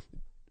nother.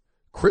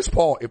 Chris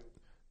Paul, if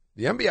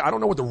the NBA, I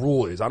don't know what the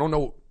rule is. I don't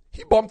know.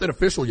 He bumped an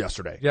official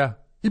yesterday. Yeah.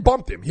 He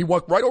bumped him. He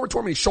walked right over to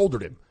him and he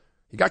shouldered him.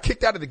 He got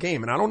kicked out of the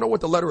game, and I don't know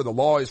what the letter of the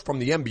law is from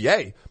the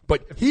NBA,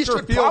 but he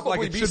should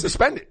probably be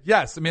suspended.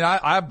 Yes. I mean,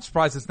 I'm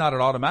surprised it's not an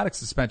automatic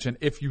suspension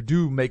if you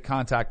do make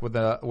contact with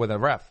a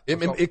ref.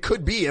 It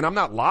could be, and I'm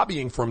not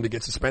lobbying for him to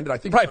get suspended. I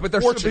think right, but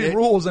there should be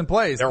rules in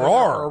place. There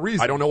are.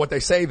 I don't know what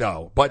they say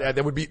though, but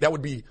that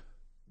would be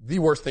the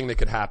worst thing that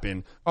could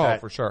happen. Oh,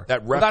 for sure.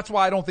 That's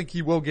why I don't think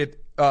he will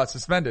get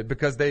suspended,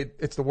 because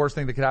it's the worst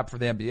thing that could happen for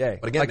the NBA.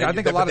 But again, I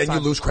think a lot of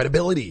times you lose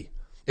credibility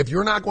if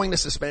you're not going to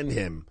suspend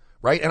him.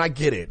 Right? And I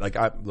get it.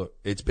 Look,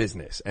 it's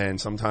business. And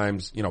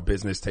sometimes,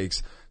 business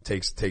is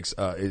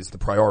the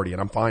priority,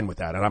 and I'm fine with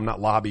that. And I'm not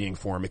lobbying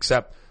for him,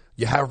 except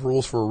you have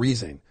rules for a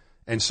reason.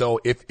 And so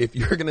if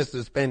you're going to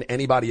suspend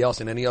anybody else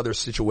in any other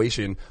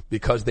situation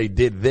because they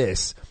did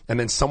this, and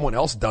then someone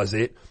else does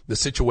it, the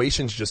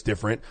situation's just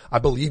different, I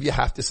believe you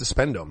have to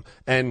suspend them.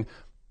 And,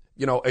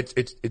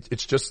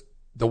 it's just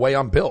the way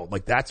I'm built.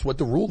 That's what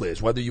the rule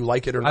is, whether you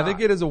like it or not. I think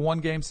it is a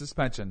 1-game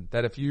suspension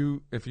that if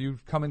you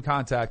come in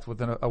contact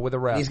with a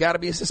ref, he's got to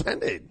be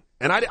suspended.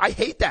 And I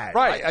hate that.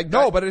 Right.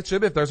 But it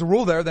should be. If there's a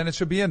rule there, then it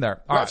should be in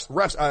there.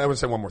 Refs, I want to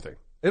say one more thing.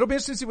 It'll be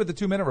interesting to see what the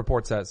 2-minute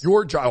report says.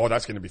 Your job,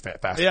 that's going to be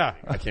fascinating. Yeah.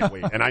 I can't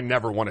wait. And I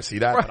never want to see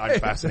that, but I'm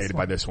fascinated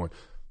by this one.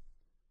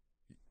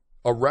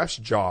 A ref's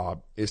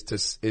job is to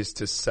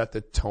set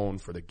the tone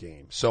for the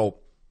game. So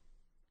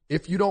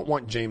if you don't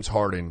want James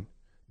Harden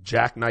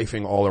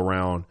jackknifing all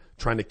around,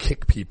 trying to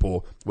kick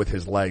people with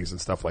his legs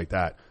and stuff like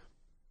that,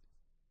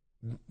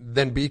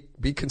 then be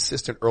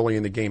consistent early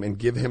in the game and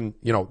give him,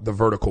 the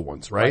vertical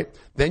ones, right?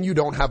 Then you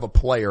don't have a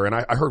player, and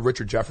I heard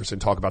Richard Jefferson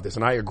talk about this,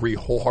 and I agree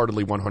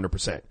wholeheartedly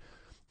 100%.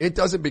 It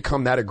doesn't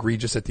become that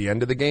egregious at the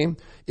end of the game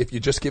if you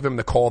just give him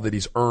the call that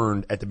he's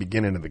earned at the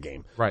beginning of the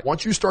game. Right.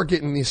 Once you start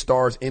getting these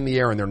stars in the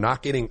air and they're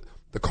not getting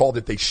the call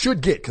that they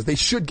should get, because they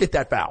should get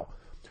that foul,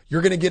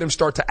 you're going to get him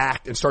start to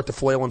act and start to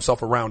flail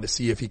himself around to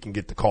see if he can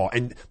get the call.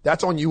 And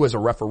that's on you as a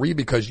referee,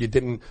 because you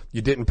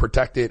didn't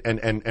protect it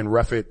and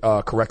ref it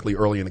correctly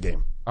early in the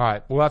game. All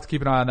right. We'll have to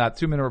keep an eye on that.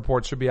 2-minute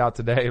report should be out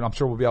today, and I'm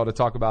sure we'll be able to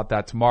talk about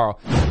that tomorrow.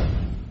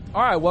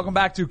 All right. Welcome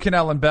back to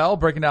Cannell and Bell,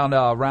 breaking down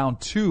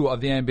round 2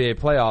 of the NBA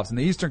playoffs. In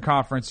the Eastern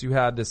Conference, you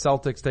had the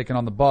Celtics taking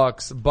on the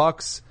Bucks.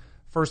 Bucks,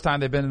 first time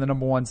they've been in the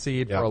number 1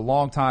 seed for a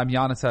long time.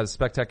 Giannis had a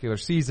spectacular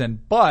season,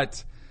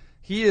 but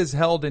he is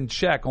held in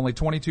check. Only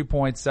 22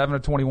 points, 7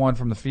 of 21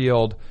 from the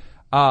field,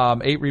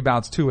 8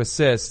 rebounds, 2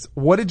 assists.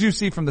 What did you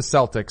see from the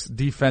Celtics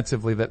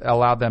defensively that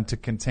allowed them to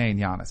contain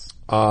Giannis?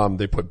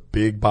 They put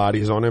big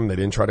bodies on him. They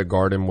didn't try to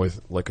guard him with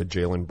like a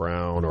Jaylen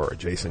Brown or a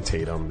Jason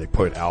Tatum. They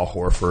put Al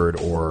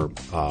Horford or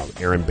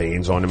Aaron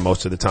Baines on him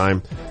most of the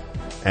time.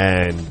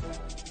 And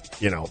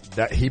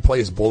that he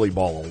plays bully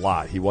ball a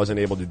lot. He wasn't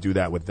able to do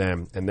that with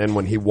them. And then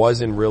when he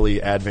was in really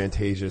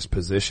advantageous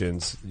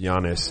positions,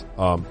 Giannis,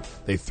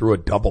 they threw a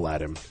double at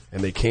him,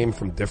 and they came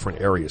from different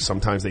areas.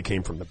 Sometimes they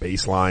came from the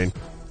baseline.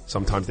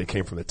 Sometimes they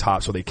came from the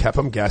top. So they kept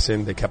him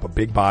guessing. They kept a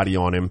big body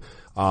on him.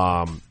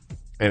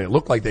 And it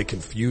looked like they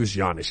confused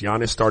Giannis.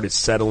 Giannis started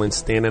settling,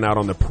 standing out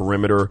on the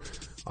perimeter.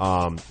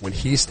 When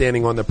he's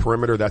standing on the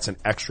perimeter, that's an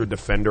extra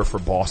defender for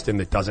Boston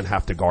that doesn't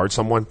have to guard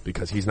someone,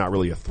 because he's not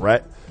really a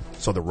threat.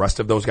 So the rest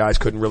of those guys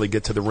couldn't really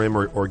get to the rim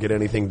or get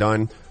anything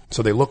done.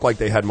 So they looked like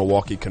they had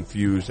Milwaukee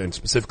confused, and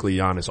specifically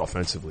Giannis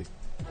offensively.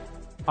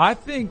 I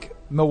think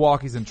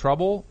Milwaukee's in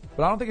trouble,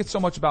 but I don't think it's so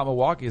much about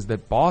Milwaukee as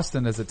that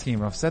Boston as a team,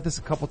 and I've said this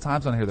a couple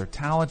times on here, they're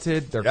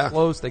talented, they're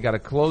close, they got a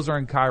closer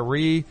in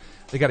Kyrie,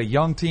 they got a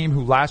young team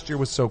who last year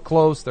was so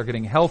close, they're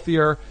getting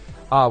healthier,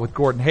 with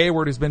Gordon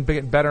Hayward who's been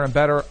getting better and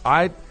better.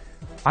 I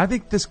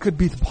think this could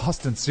be the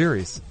Boston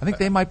series. I think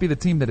they might be the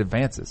team that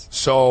advances.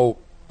 So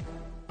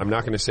I'm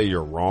not going to say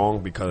you're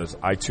wrong, because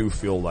I too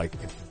feel like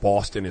if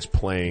Boston is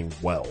playing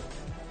well,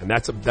 and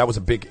that was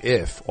a big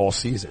if all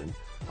season.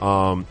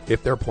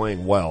 If they're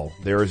playing well,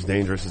 they're as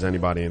dangerous as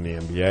anybody in the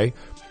NBA.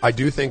 I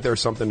do think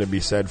there's something to be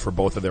said for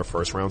both of their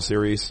first round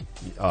series.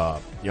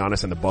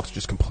 Giannis and the Bucks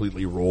just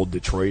completely rolled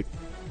Detroit.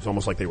 It was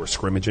almost like they were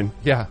scrimmaging.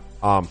 Yeah.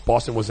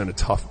 Boston was in a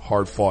tough,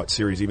 hard fought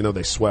series, even though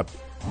they swept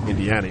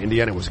Indiana.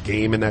 Indiana was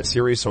game in that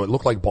series, so it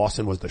looked like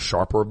Boston was the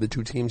sharper of the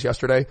two teams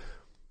yesterday.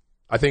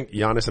 I think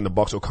Giannis and the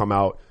Bucks will come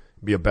out,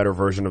 be a better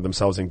version of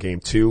themselves in game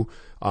 2.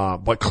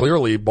 But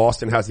clearly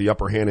Boston has the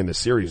upper hand in the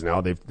series now.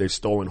 They've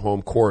stolen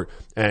home court.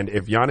 And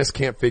if Giannis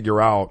can't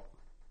figure out,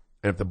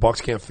 and if the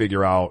Bucks can't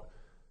figure out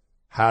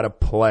how to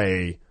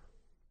play,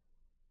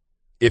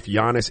 if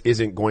Giannis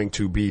isn't going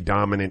to be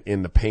dominant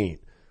in the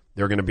paint,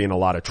 they're going to be in a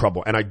lot of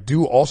trouble. And I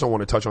do also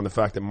want to touch on the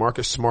fact that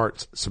Marcus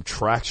Smart's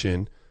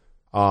subtraction,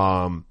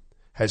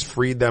 has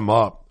freed them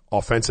up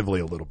offensively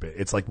a little bit.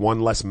 It's like one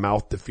less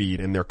mouth to feed,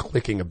 and they're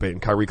clicking a bit,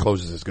 and Kyrie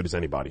closes as good as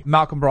anybody.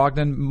 Malcolm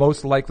Brogdon,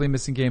 most likely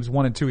missing games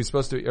 1 and 2. He's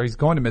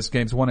going to miss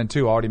games 1 and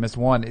 2. Already missed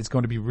 1. It's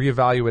going to be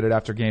reevaluated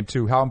after game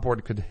 2. How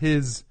important could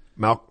his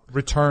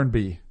return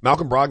be?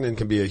 Malcolm Brogdon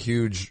can be a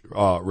huge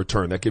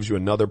return. That gives you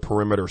another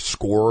perimeter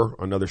scorer,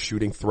 another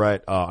shooting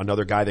threat,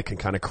 another guy that can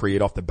kind of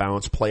create off the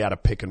bounce, play out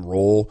of pick and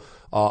roll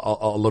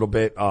a little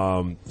bit.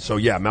 So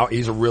yeah,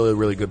 he's a really,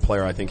 really good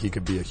player. I think he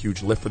could be a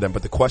huge lift for them.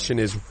 But the question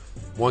is,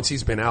 once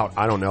he's been out,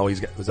 I don't know.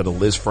 Was it a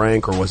Liz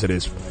Frank or was it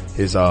his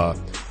plantar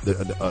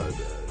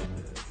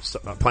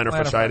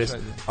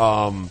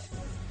fasciitis?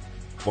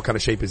 What kind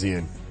of shape is he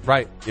in?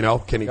 Right. You know,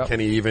 can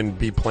he even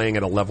be playing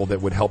at a level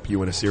that would help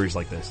you in a series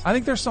like this? I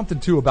think there's something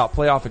too about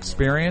playoff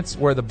experience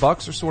where the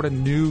Bucks are sort of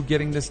new,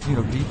 getting this,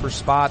 deeper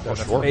spot. They're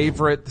the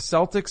favorite. The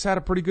Celtics had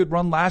a pretty good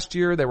run last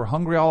year. They were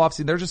hungry all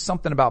offseason. There's just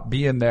something about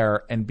being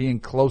there and being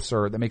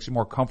closer that makes you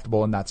more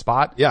comfortable in that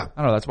spot. Yeah.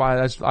 I don't know. That's why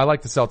I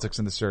like the Celtics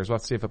in this series. We'll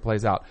have to see if it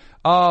plays out.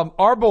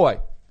 Our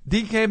boy,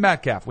 DK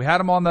Metcalf. We had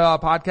him on the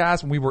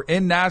podcast when we were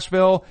in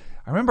Nashville.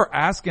 I remember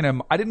asking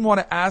him, I didn't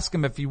want to ask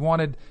him if he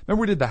wanted,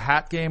 remember we did the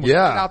hat game? We put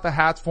out the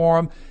hats for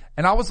him.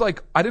 And I was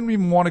like, I didn't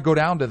even want to go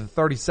down to the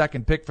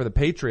 32nd pick for the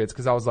Patriots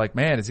because I was like,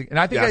 man, is he, and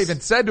I think I even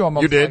said to him,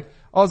 I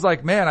was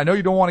like, man, I know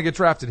you don't want to get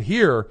drafted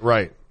here.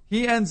 Right.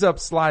 He ends up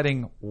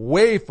sliding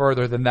way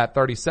further than that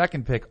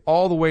 32nd pick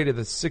all the way to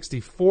the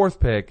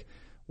 64th pick,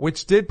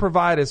 which did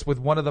provide us with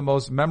one of the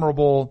most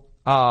memorable,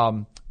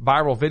 viral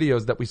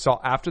videos that we saw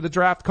after the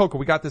draft. Coco,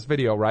 we got this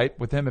video, right?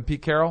 With him and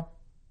Pete Carroll.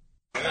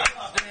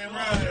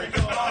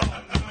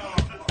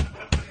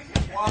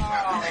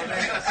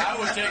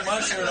 Take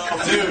my shirt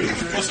off. Dude,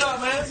 what's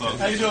up, man?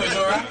 How you doing? You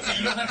all right?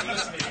 You don't have to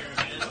listen to here,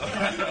 man. You don't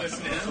have to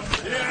listen to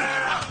him.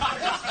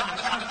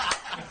 Yeah!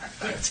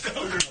 Let's go.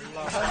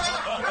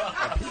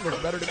 He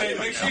looks better than me. Hey,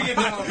 make sure you get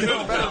down. He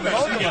looks better than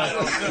both of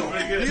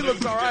us. He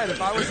looks all right.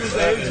 If I was his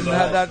age and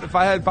had that, if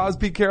I was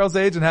Pete Carroll's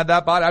age and had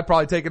that body, I'd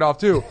probably take it off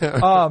too.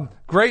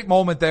 Great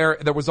moment there.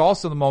 There was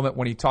also the moment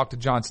when he talked to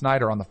John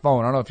Snyder on the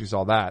phone. I don't know if you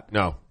saw that.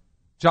 No.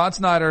 John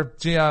Snyder,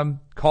 GM,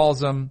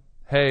 calls him.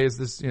 Hey, is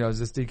this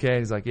DK? And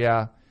he's like,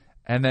 yeah.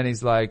 And then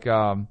he's like,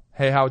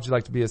 hey, how would you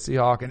like to be a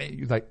Seahawk? And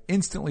he like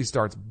instantly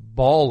starts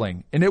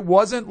bawling. And it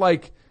wasn't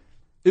like,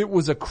 it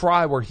was a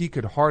cry where he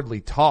could hardly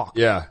talk.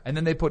 Yeah. And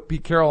then they put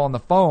Pete Carroll on the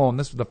phone.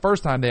 This was the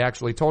first time they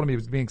actually told him he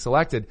was being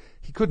selected.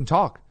 He couldn't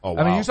talk. Oh,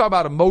 wow. I mean, you talk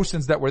about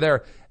emotions that were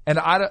there. And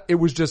it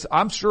was just,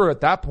 I'm sure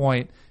at that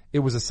point, it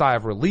was a sigh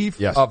of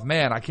relief of,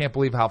 man, I can't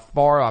believe how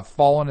far I've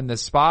fallen in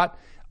this spot.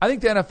 I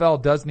think the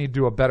NFL does need to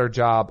do a better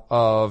job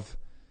of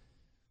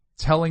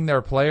telling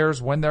their players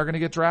when they're going to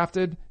get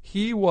drafted.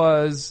 He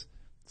was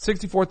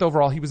 64th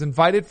overall. He was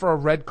invited for a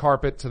red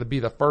carpet to be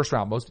the first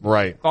round. Most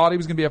thought he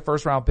was going to be a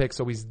first round pick.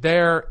 So he's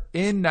there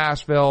in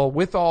Nashville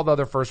with all the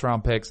other first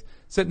round picks.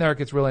 Sitting there, it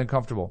gets really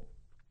uncomfortable.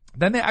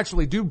 Then they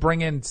actually do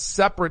bring in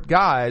separate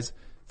guys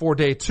for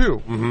day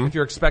 2 if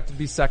you're expected to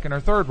be second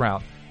or third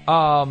round.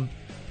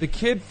 The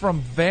kid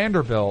from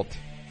Vanderbilt,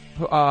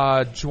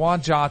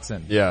 Juwan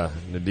Johnson, the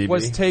DB,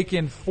 was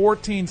taken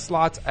 14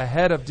 slots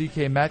ahead of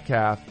DK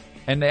Metcalf.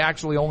 And they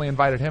actually only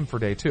invited him for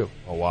day 2.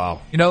 Oh,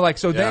 wow.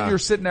 Then you're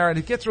sitting there and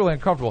it gets really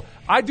uncomfortable.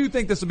 I do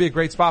think this will be a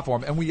great spot for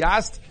him. And we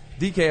asked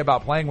DK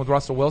about playing with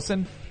Russell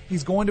Wilson.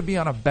 He's going to be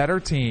on a better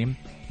team.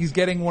 He's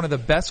getting one of the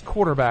best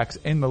quarterbacks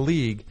in the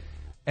league.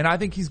 And I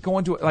think he's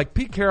going to, like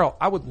Pete Carroll,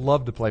 I would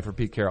love to play for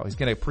Pete Carroll. He's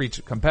going to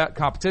preach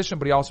competition,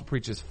 but he also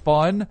preaches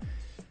fun.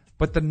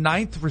 But the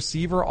 9th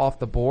receiver off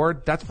the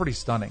board, that's pretty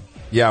stunning.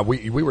 Yeah,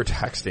 we were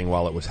texting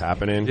while it was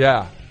happening.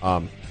 Yeah.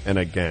 And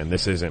again,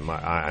 this isn't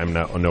I'm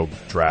no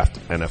draft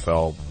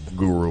NFL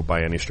guru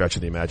by any stretch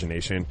of the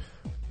imagination.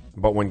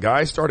 But when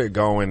guys started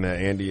going, the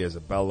Andy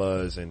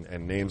Isabellas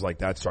and names like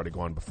that started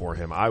going before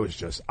him, I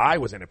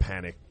was in a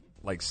panic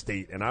like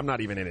state, and I'm not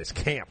even in his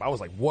camp. I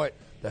was like, what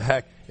the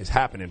heck is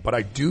happening? But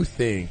I do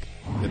think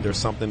that there's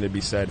something to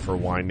be said for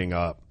winding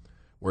up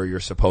where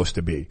you're supposed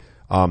to be.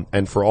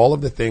 And for all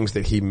of the things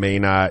that he may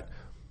not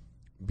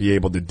be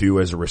able to do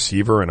as a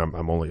receiver, and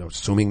I'm only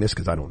assuming this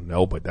because I don't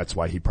know, but that's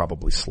why he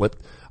probably slipped.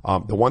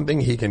 The one thing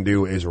he can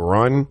do is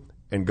run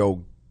and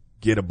go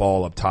get a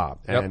ball up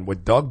top. And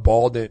with Doug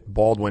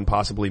Baldwin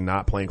possibly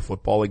not playing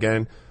football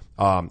again,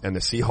 and the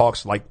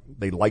Seahawks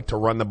they like to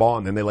run the ball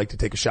and then they like to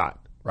take a shot,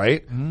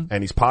 right? Mm-hmm.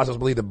 And he's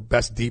possibly the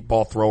best deep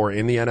ball thrower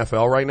in the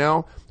NFL right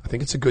now. I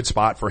think it's a good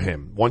spot for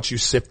him once you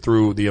sift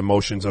through the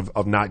emotions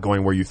of not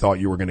going where you thought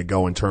you were going to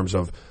go in terms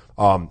of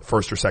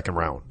first or second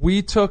round.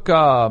 We took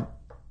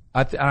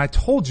and I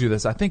told you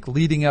this, I think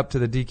leading up to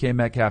the DK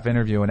Metcalf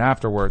interview and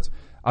afterwards.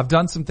 I've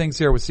done some things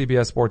here with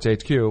CBS Sports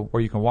HQ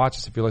where you can watch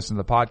us if you listen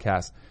to the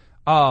podcast.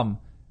 And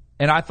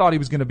I thought he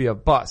was going to be a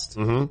bust.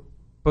 Mm-hmm.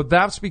 But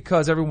that's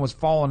because everyone was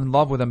falling in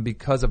love with him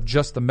because of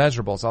just the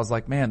measurables. I was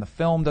like, man, the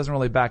film doesn't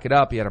really back it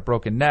up. He had a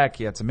broken neck.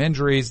 He had some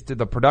injuries.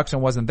 The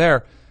production wasn't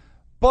there.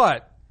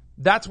 But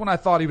that's when I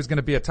thought he was going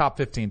to be a top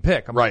 15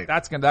 pick. I'm like,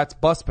 that's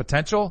bust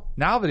potential.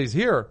 Now that he's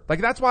here, like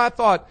that's why I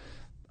thought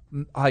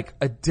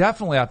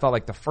definitely I thought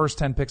like the first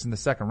 10 picks in the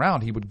second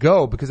round he would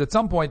go, because at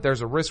some point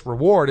there's a risk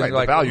reward and right, you're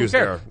like, the value's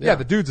there. Yeah,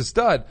 the dude's a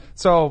stud.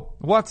 So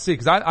we'll have to see,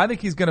 because I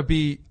think he's going to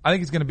be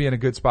in a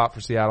good spot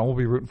for Seattle. We'll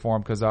be rooting for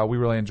him because we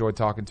really enjoyed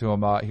talking to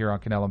him here on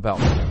Cannell and Bell.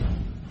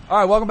 All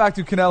right, welcome back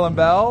to Cannell and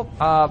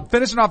Bell.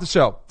 Finishing off the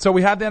show. So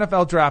we had the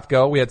NFL draft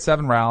go. We had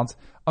 7 rounds.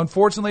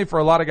 Unfortunately, for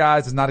a lot of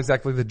guys, it's not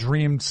exactly the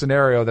dream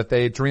scenario that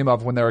they dream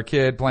of when they're a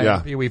kid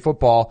playing Pee Wee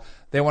football.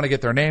 They want to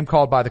get their name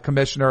called by the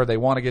commissioner. They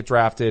want to get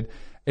drafted.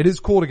 It is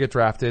cool to get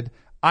drafted.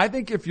 I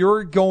think if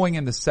you're going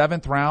in the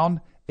 7th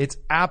round, it's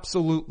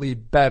absolutely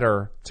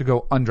better to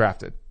go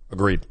undrafted.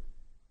 Agreed.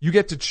 You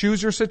get to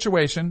choose your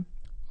situation,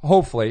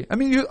 hopefully. I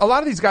mean, a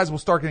lot of these guys will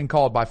start getting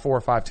called by 4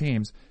 or 5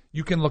 teams.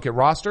 You can look at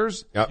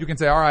rosters. Yep. You can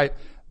say, all right,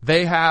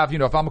 they have,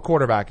 if I'm a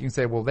quarterback, you can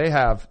say, well, they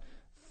have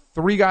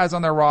 3 guys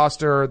on their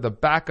roster. The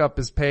backup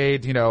is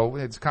paid,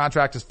 his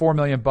contract is $4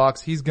 million.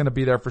 He's going to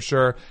be there for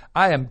sure.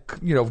 I am,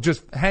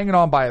 just hanging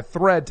on by a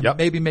thread to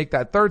maybe make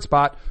that 3rd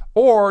spot.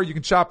 Or you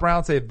can shop around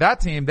and say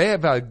that team, they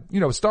have,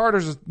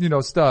 starters,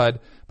 stud,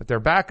 but their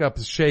backup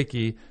is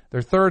shaky.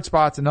 Their 3rd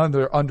spot's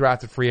another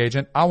undrafted free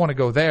agent. I want to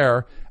go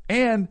there.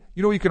 And,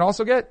 you can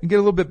also get a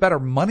little bit better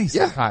money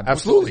sometimes. Yeah,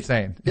 absolutely.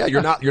 Insane. Yeah,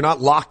 you're not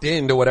locked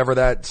into whatever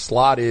that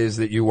slot is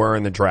that you were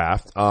in the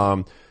draft.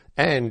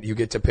 And you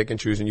get to pick and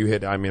choose,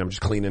 and I'm just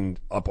cleaning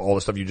up all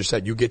the stuff you just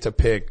said. You get to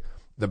pick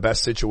the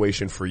best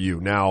situation for you.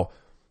 Now,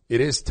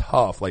 it is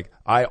tough. Like,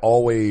 I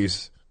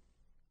always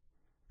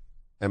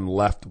am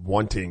left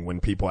wanting when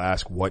people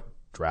ask what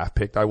draft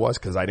pick I was,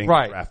 because I didn't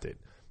get drafted.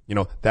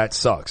 That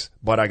sucks.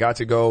 But I got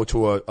to go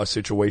to a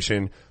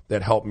situation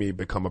that helped me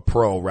become a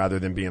pro rather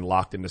than being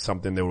locked into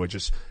something that would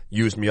just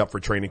use me up for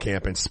training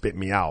camp and spit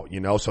me out,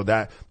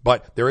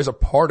 but there is a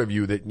part of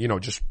you that,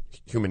 just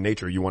human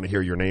nature. You want to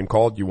hear your name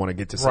called. You want to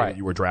get to say that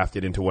you were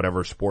drafted into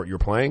whatever sport you're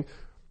playing.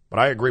 But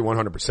I agree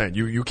 100%.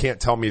 You can't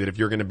tell me that if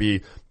you're going to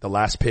be the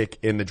last pick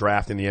in the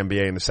draft in the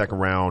NBA in the 2nd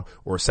round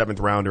or a 7th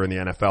rounder in the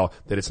NFL,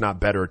 that it's not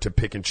better to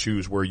pick and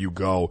choose where you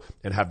go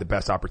and have the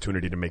best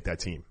opportunity to make that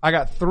team. I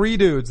got 3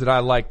 dudes that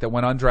I like that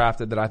went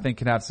undrafted that I think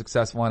can have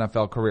successful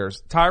NFL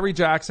careers. Tyree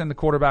Jackson, the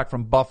quarterback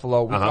from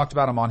Buffalo. We talked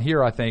about him on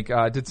here, I think.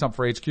 Did something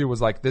for HQ, was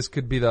like, this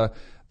could be the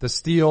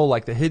steal,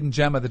 like the hidden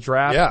gem of the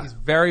draft. Yeah. He's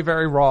very,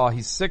 very raw.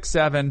 He's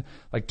 6'7",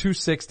 like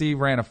 260,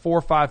 ran a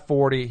 4.5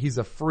 40. He's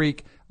a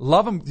freak.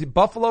 Love him.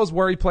 Buffalo's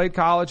where he played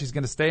college. He's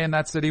going to stay in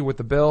that city with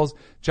the Bills.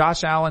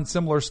 Josh Allen,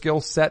 similar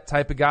skill set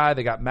type of guy.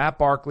 They got Matt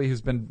Barkley,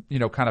 who's been,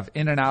 kind of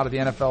in and out of the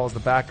NFL as the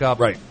backup.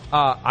 Right.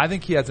 I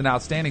think he has an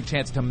outstanding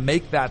chance to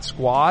make that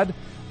squad.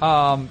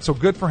 So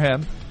good for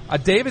him.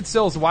 David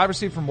Sills, the wide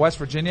receiver from West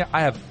Virginia.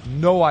 I have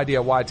no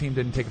idea why a team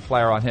didn't take a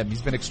flyer on him.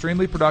 He's been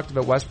extremely productive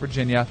at West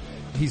Virginia.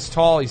 He's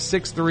tall. He's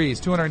 6'3". He's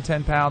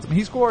 210 pounds. I mean,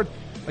 he scored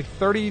like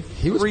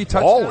 33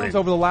 touchdowns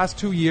over the last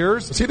 2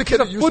 years. Was he the kid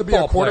that used to be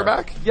a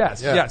quarterback?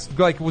 Yes, yes.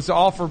 Like, was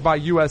offered by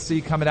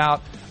USC coming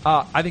out.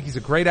 I think he's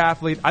a great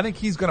athlete. I think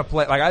he's going to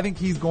play. Like, I think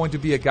he's going to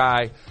be a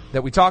guy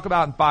that we talk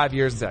about in 5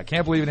 years and say, I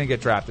can't believe he didn't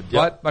get drafted.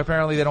 Yep. But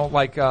apparently they don't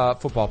like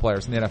football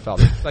players in the NFL.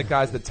 They like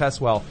guys that test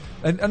well.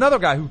 And another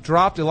guy who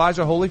dropped,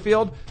 Elijah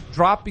Holyfield,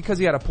 dropped because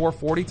he had a poor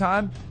 40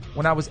 time.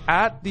 When I was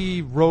at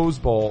the Rose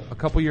Bowl a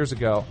couple years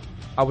ago,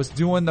 I was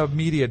doing the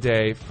media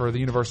day for the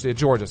University of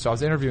Georgia. So I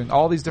was interviewing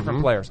all these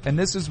different players. And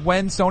this is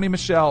when Sony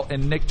Michel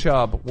and Nick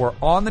Chubb were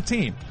on the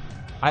team.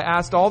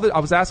 I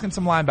was asking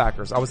some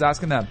linebackers. I was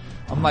asking them.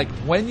 I'm like,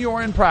 when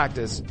you're in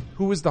practice,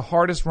 who is the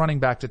hardest running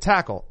back to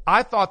tackle?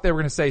 I thought they were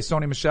going to say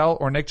Sony Michel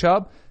or Nick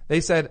Chubb. They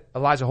said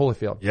Elijah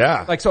Holyfield.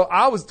 Yeah. Like, so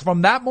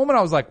from that moment,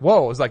 I was like,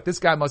 whoa, it was like, this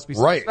guy must be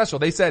special.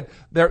 They said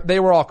they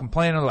were all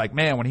complaining, like,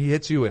 man, when he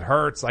hits you, it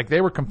hurts. Like,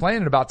 they were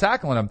complaining about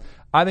tackling him.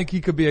 I think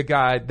he could be a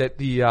guy that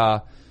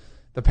the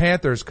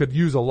Panthers could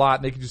use a lot,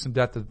 and they could do some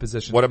depth at the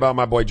position. What about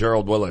my boy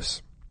Gerald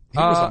Willis? He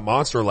was a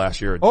monster last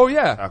year.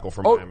 Tackle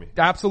for Miami.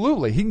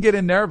 Absolutely. He can get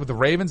in there with the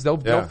Ravens.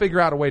 They'll figure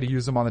out a way to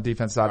use him on the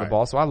defense side of the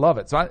ball. So I love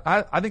it. So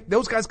I think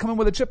those guys come in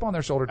with a chip on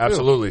their shoulder too.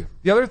 Absolutely.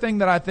 The other thing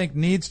that I think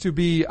needs to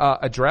be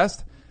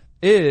addressed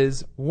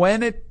is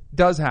when it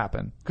does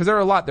happen, because there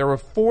were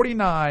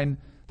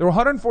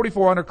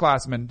 144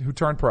 underclassmen who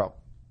turned pro.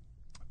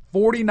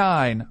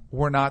 49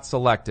 were not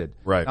selected.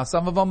 Right. Now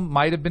some of them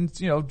might have been,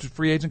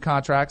 free agent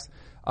contracts,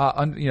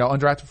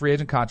 undrafted free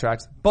agent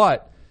contracts,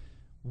 but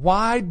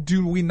why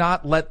do we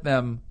not let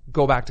them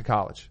go back to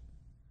college?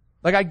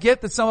 Like, I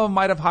get that some of them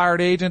might have hired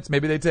agents.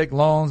 Maybe they take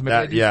loans.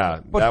 Maybe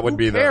but that would who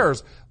be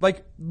cares?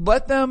 Like,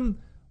 let them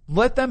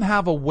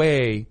have a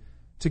way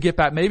to get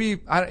back. Maybe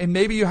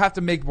you have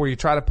to make where you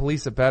try to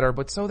police it better,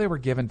 but so they were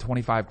given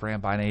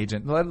 $25,000 by an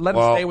agent. Let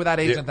them stay with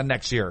that agent the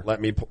next year.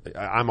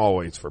 I'm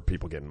always for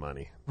people getting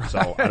money.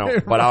 So I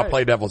don't, but I'll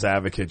play devil's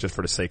advocate just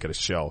for the sake of the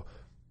show.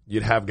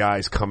 You'd have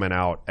guys coming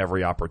out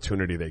every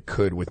opportunity they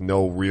could with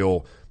no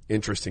real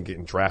interest in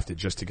getting drafted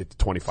just to get the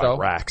 25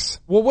 racks.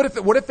 Well,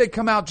 what if they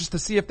come out just to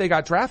see if they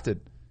got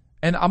drafted?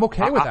 And I'm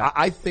okay with that.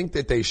 I think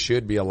that they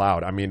should be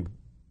allowed. I mean,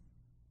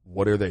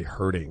 what are they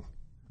hurting?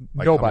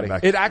 Like, Nobody. coming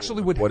back It to actually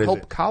school? would What is help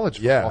it? college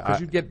Yeah, football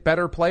because you'd get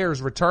better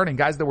players returning,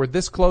 guys that were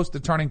this close to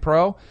turning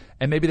pro,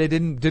 and maybe they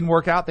didn't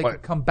work out. They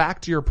could come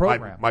back to your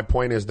program. My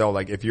point is though,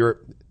 like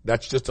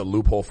that's just a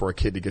loophole for a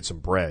kid to get some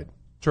bread.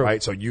 True.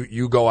 Right? So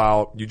you go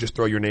out, you just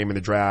throw your name in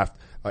the draft,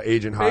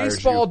 agent hires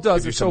Baseball you,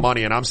 does gives you it some so-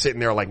 money, and I'm sitting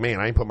there like, man,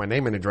 I ain't put my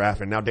name in the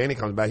draft, and now Danny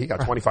comes back, he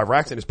got 25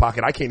 racks in his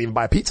pocket, I can't even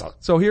buy a pizza.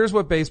 So here's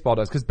what baseball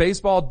does, because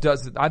baseball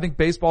does it. I think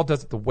baseball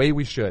does it the way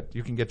we should.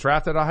 You can get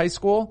drafted out of high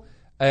school.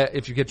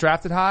 If you get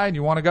drafted high and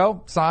you want to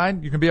go,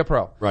 sign, you can be a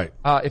pro. Right.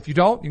 If you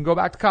don't, you can go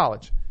back to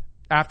college.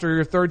 After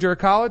your third year of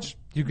college,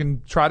 you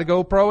can try to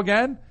go pro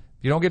again.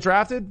 If you don't get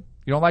drafted,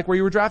 you don't like where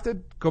you were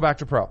drafted, go back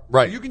to pro.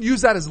 Right. So you can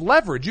use that as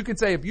leverage. You can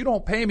say, if you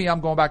don't pay me, I'm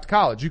going back to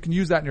college. You can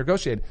use that in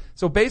negotiating.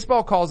 So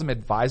baseball calls them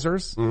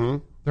advisors. Mm-hmm.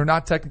 They're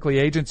not technically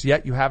agents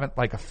yet. You haven't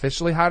like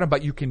officially hired them,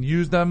 but you can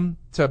use them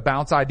to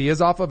bounce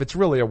ideas off of. It's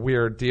really a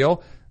weird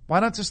deal. Why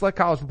not just let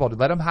college football do?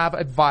 Let them have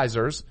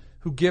advisors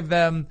who give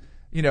them,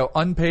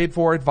 unpaid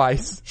for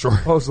advice, Sure.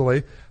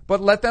 supposedly, but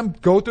let them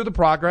go through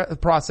the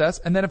process.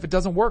 And then if it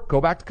doesn't work, go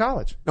back to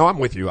college. No, I'm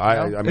with you.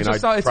 I mean, It's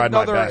just I it's tried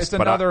another, my best, it's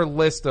another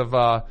list of,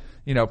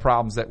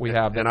 problems that we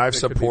have. and I've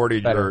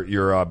supported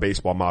your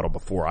baseball model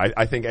before.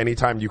 I think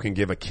anytime you can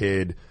give a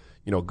kid,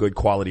 good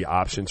quality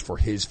options for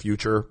his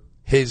future,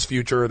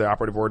 the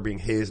operative word being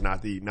his,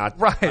 not the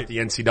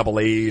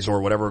NCAA's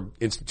or whatever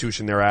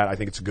institution they're at. I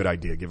think it's a good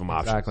idea. Give them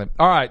options. Exactly.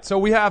 All right. So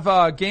we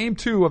have, game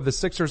 2 of the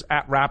Sixers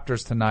at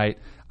Raptors tonight.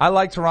 I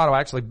like Toronto.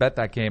 I actually bet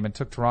that game and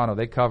took Toronto.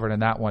 They covered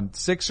in that one.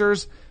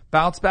 Sixers,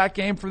 bounce back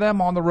game for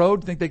them on the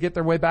road. Think they get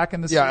their way back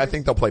in the series? Yeah, I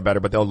think they'll play better,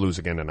 but they'll lose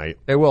again tonight.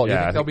 They will. Yeah, You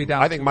think they'll be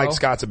down? I think Mike 2-0?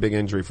 Scott's a big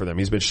injury for them.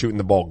 He's been shooting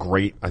the ball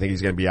great. I think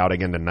he's going to be out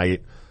again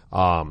tonight.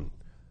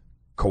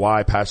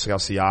 Kawhi, Pascal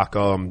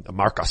Siakam,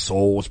 Marc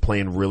Gasol was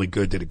playing really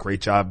good, did a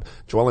great job.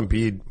 Joel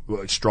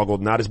Embiid struggled,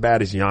 not as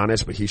bad as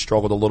Giannis, but he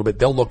struggled a little bit.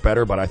 They'll look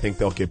better, but I think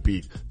they'll get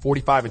beat.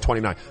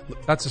 45-29.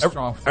 That's a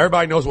strong.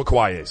 Everybody knows what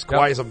Kawhi is.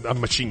 Kawhi is a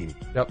machine.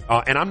 Yep.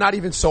 And I'm not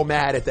even so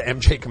mad at the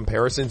MJ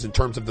comparisons in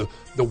terms of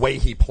the way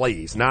he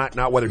plays.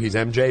 Not whether he's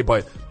MJ,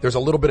 but there's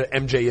a little bit of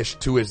MJ-ish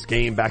to his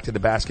game, back to the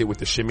basket with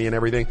the shimmy and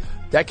everything.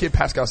 That kid,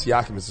 Pascal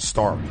Siakam, is a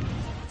star.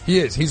 He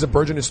is. He's a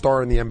burgeoning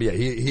star in the NBA.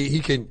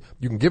 You can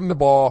give him the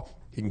ball.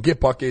 He can get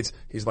buckets.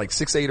 He's like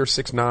 6'8" or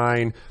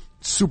 6'9",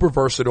 super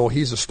versatile.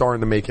 He's a star in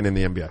the making in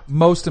the NBA.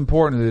 Most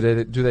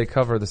importantly, do they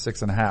cover the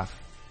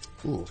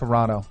 6.5?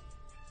 Toronto.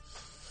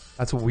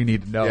 That's what we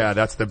need to know. Yeah,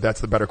 that's the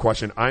better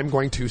question. I'm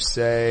going to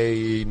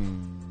say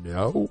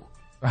no.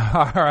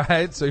 All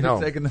right, so you're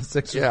taking the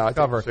Sixers to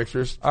cover. I think the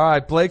Sixers. All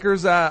right,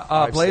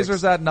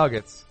 Blazers at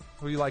Nuggets.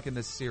 Who do you like in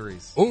this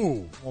series?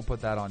 Ooh, won't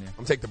put that on you.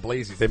 I'm taking the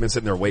Blazers. They've been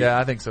sitting there waiting. Yeah,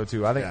 I think so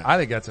too. I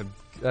think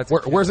that's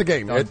where's the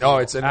game?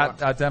 It's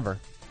at Denver.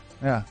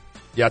 Yeah.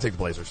 Yeah, I take the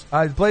Blazers.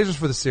 Blazers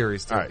for the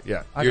series too. All right,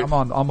 yeah. I'm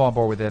on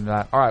board with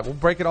that. All right, we'll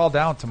break it all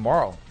down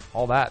tomorrow.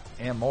 All that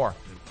and more.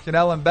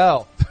 Canell and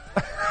Bell.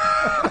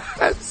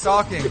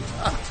 Talking.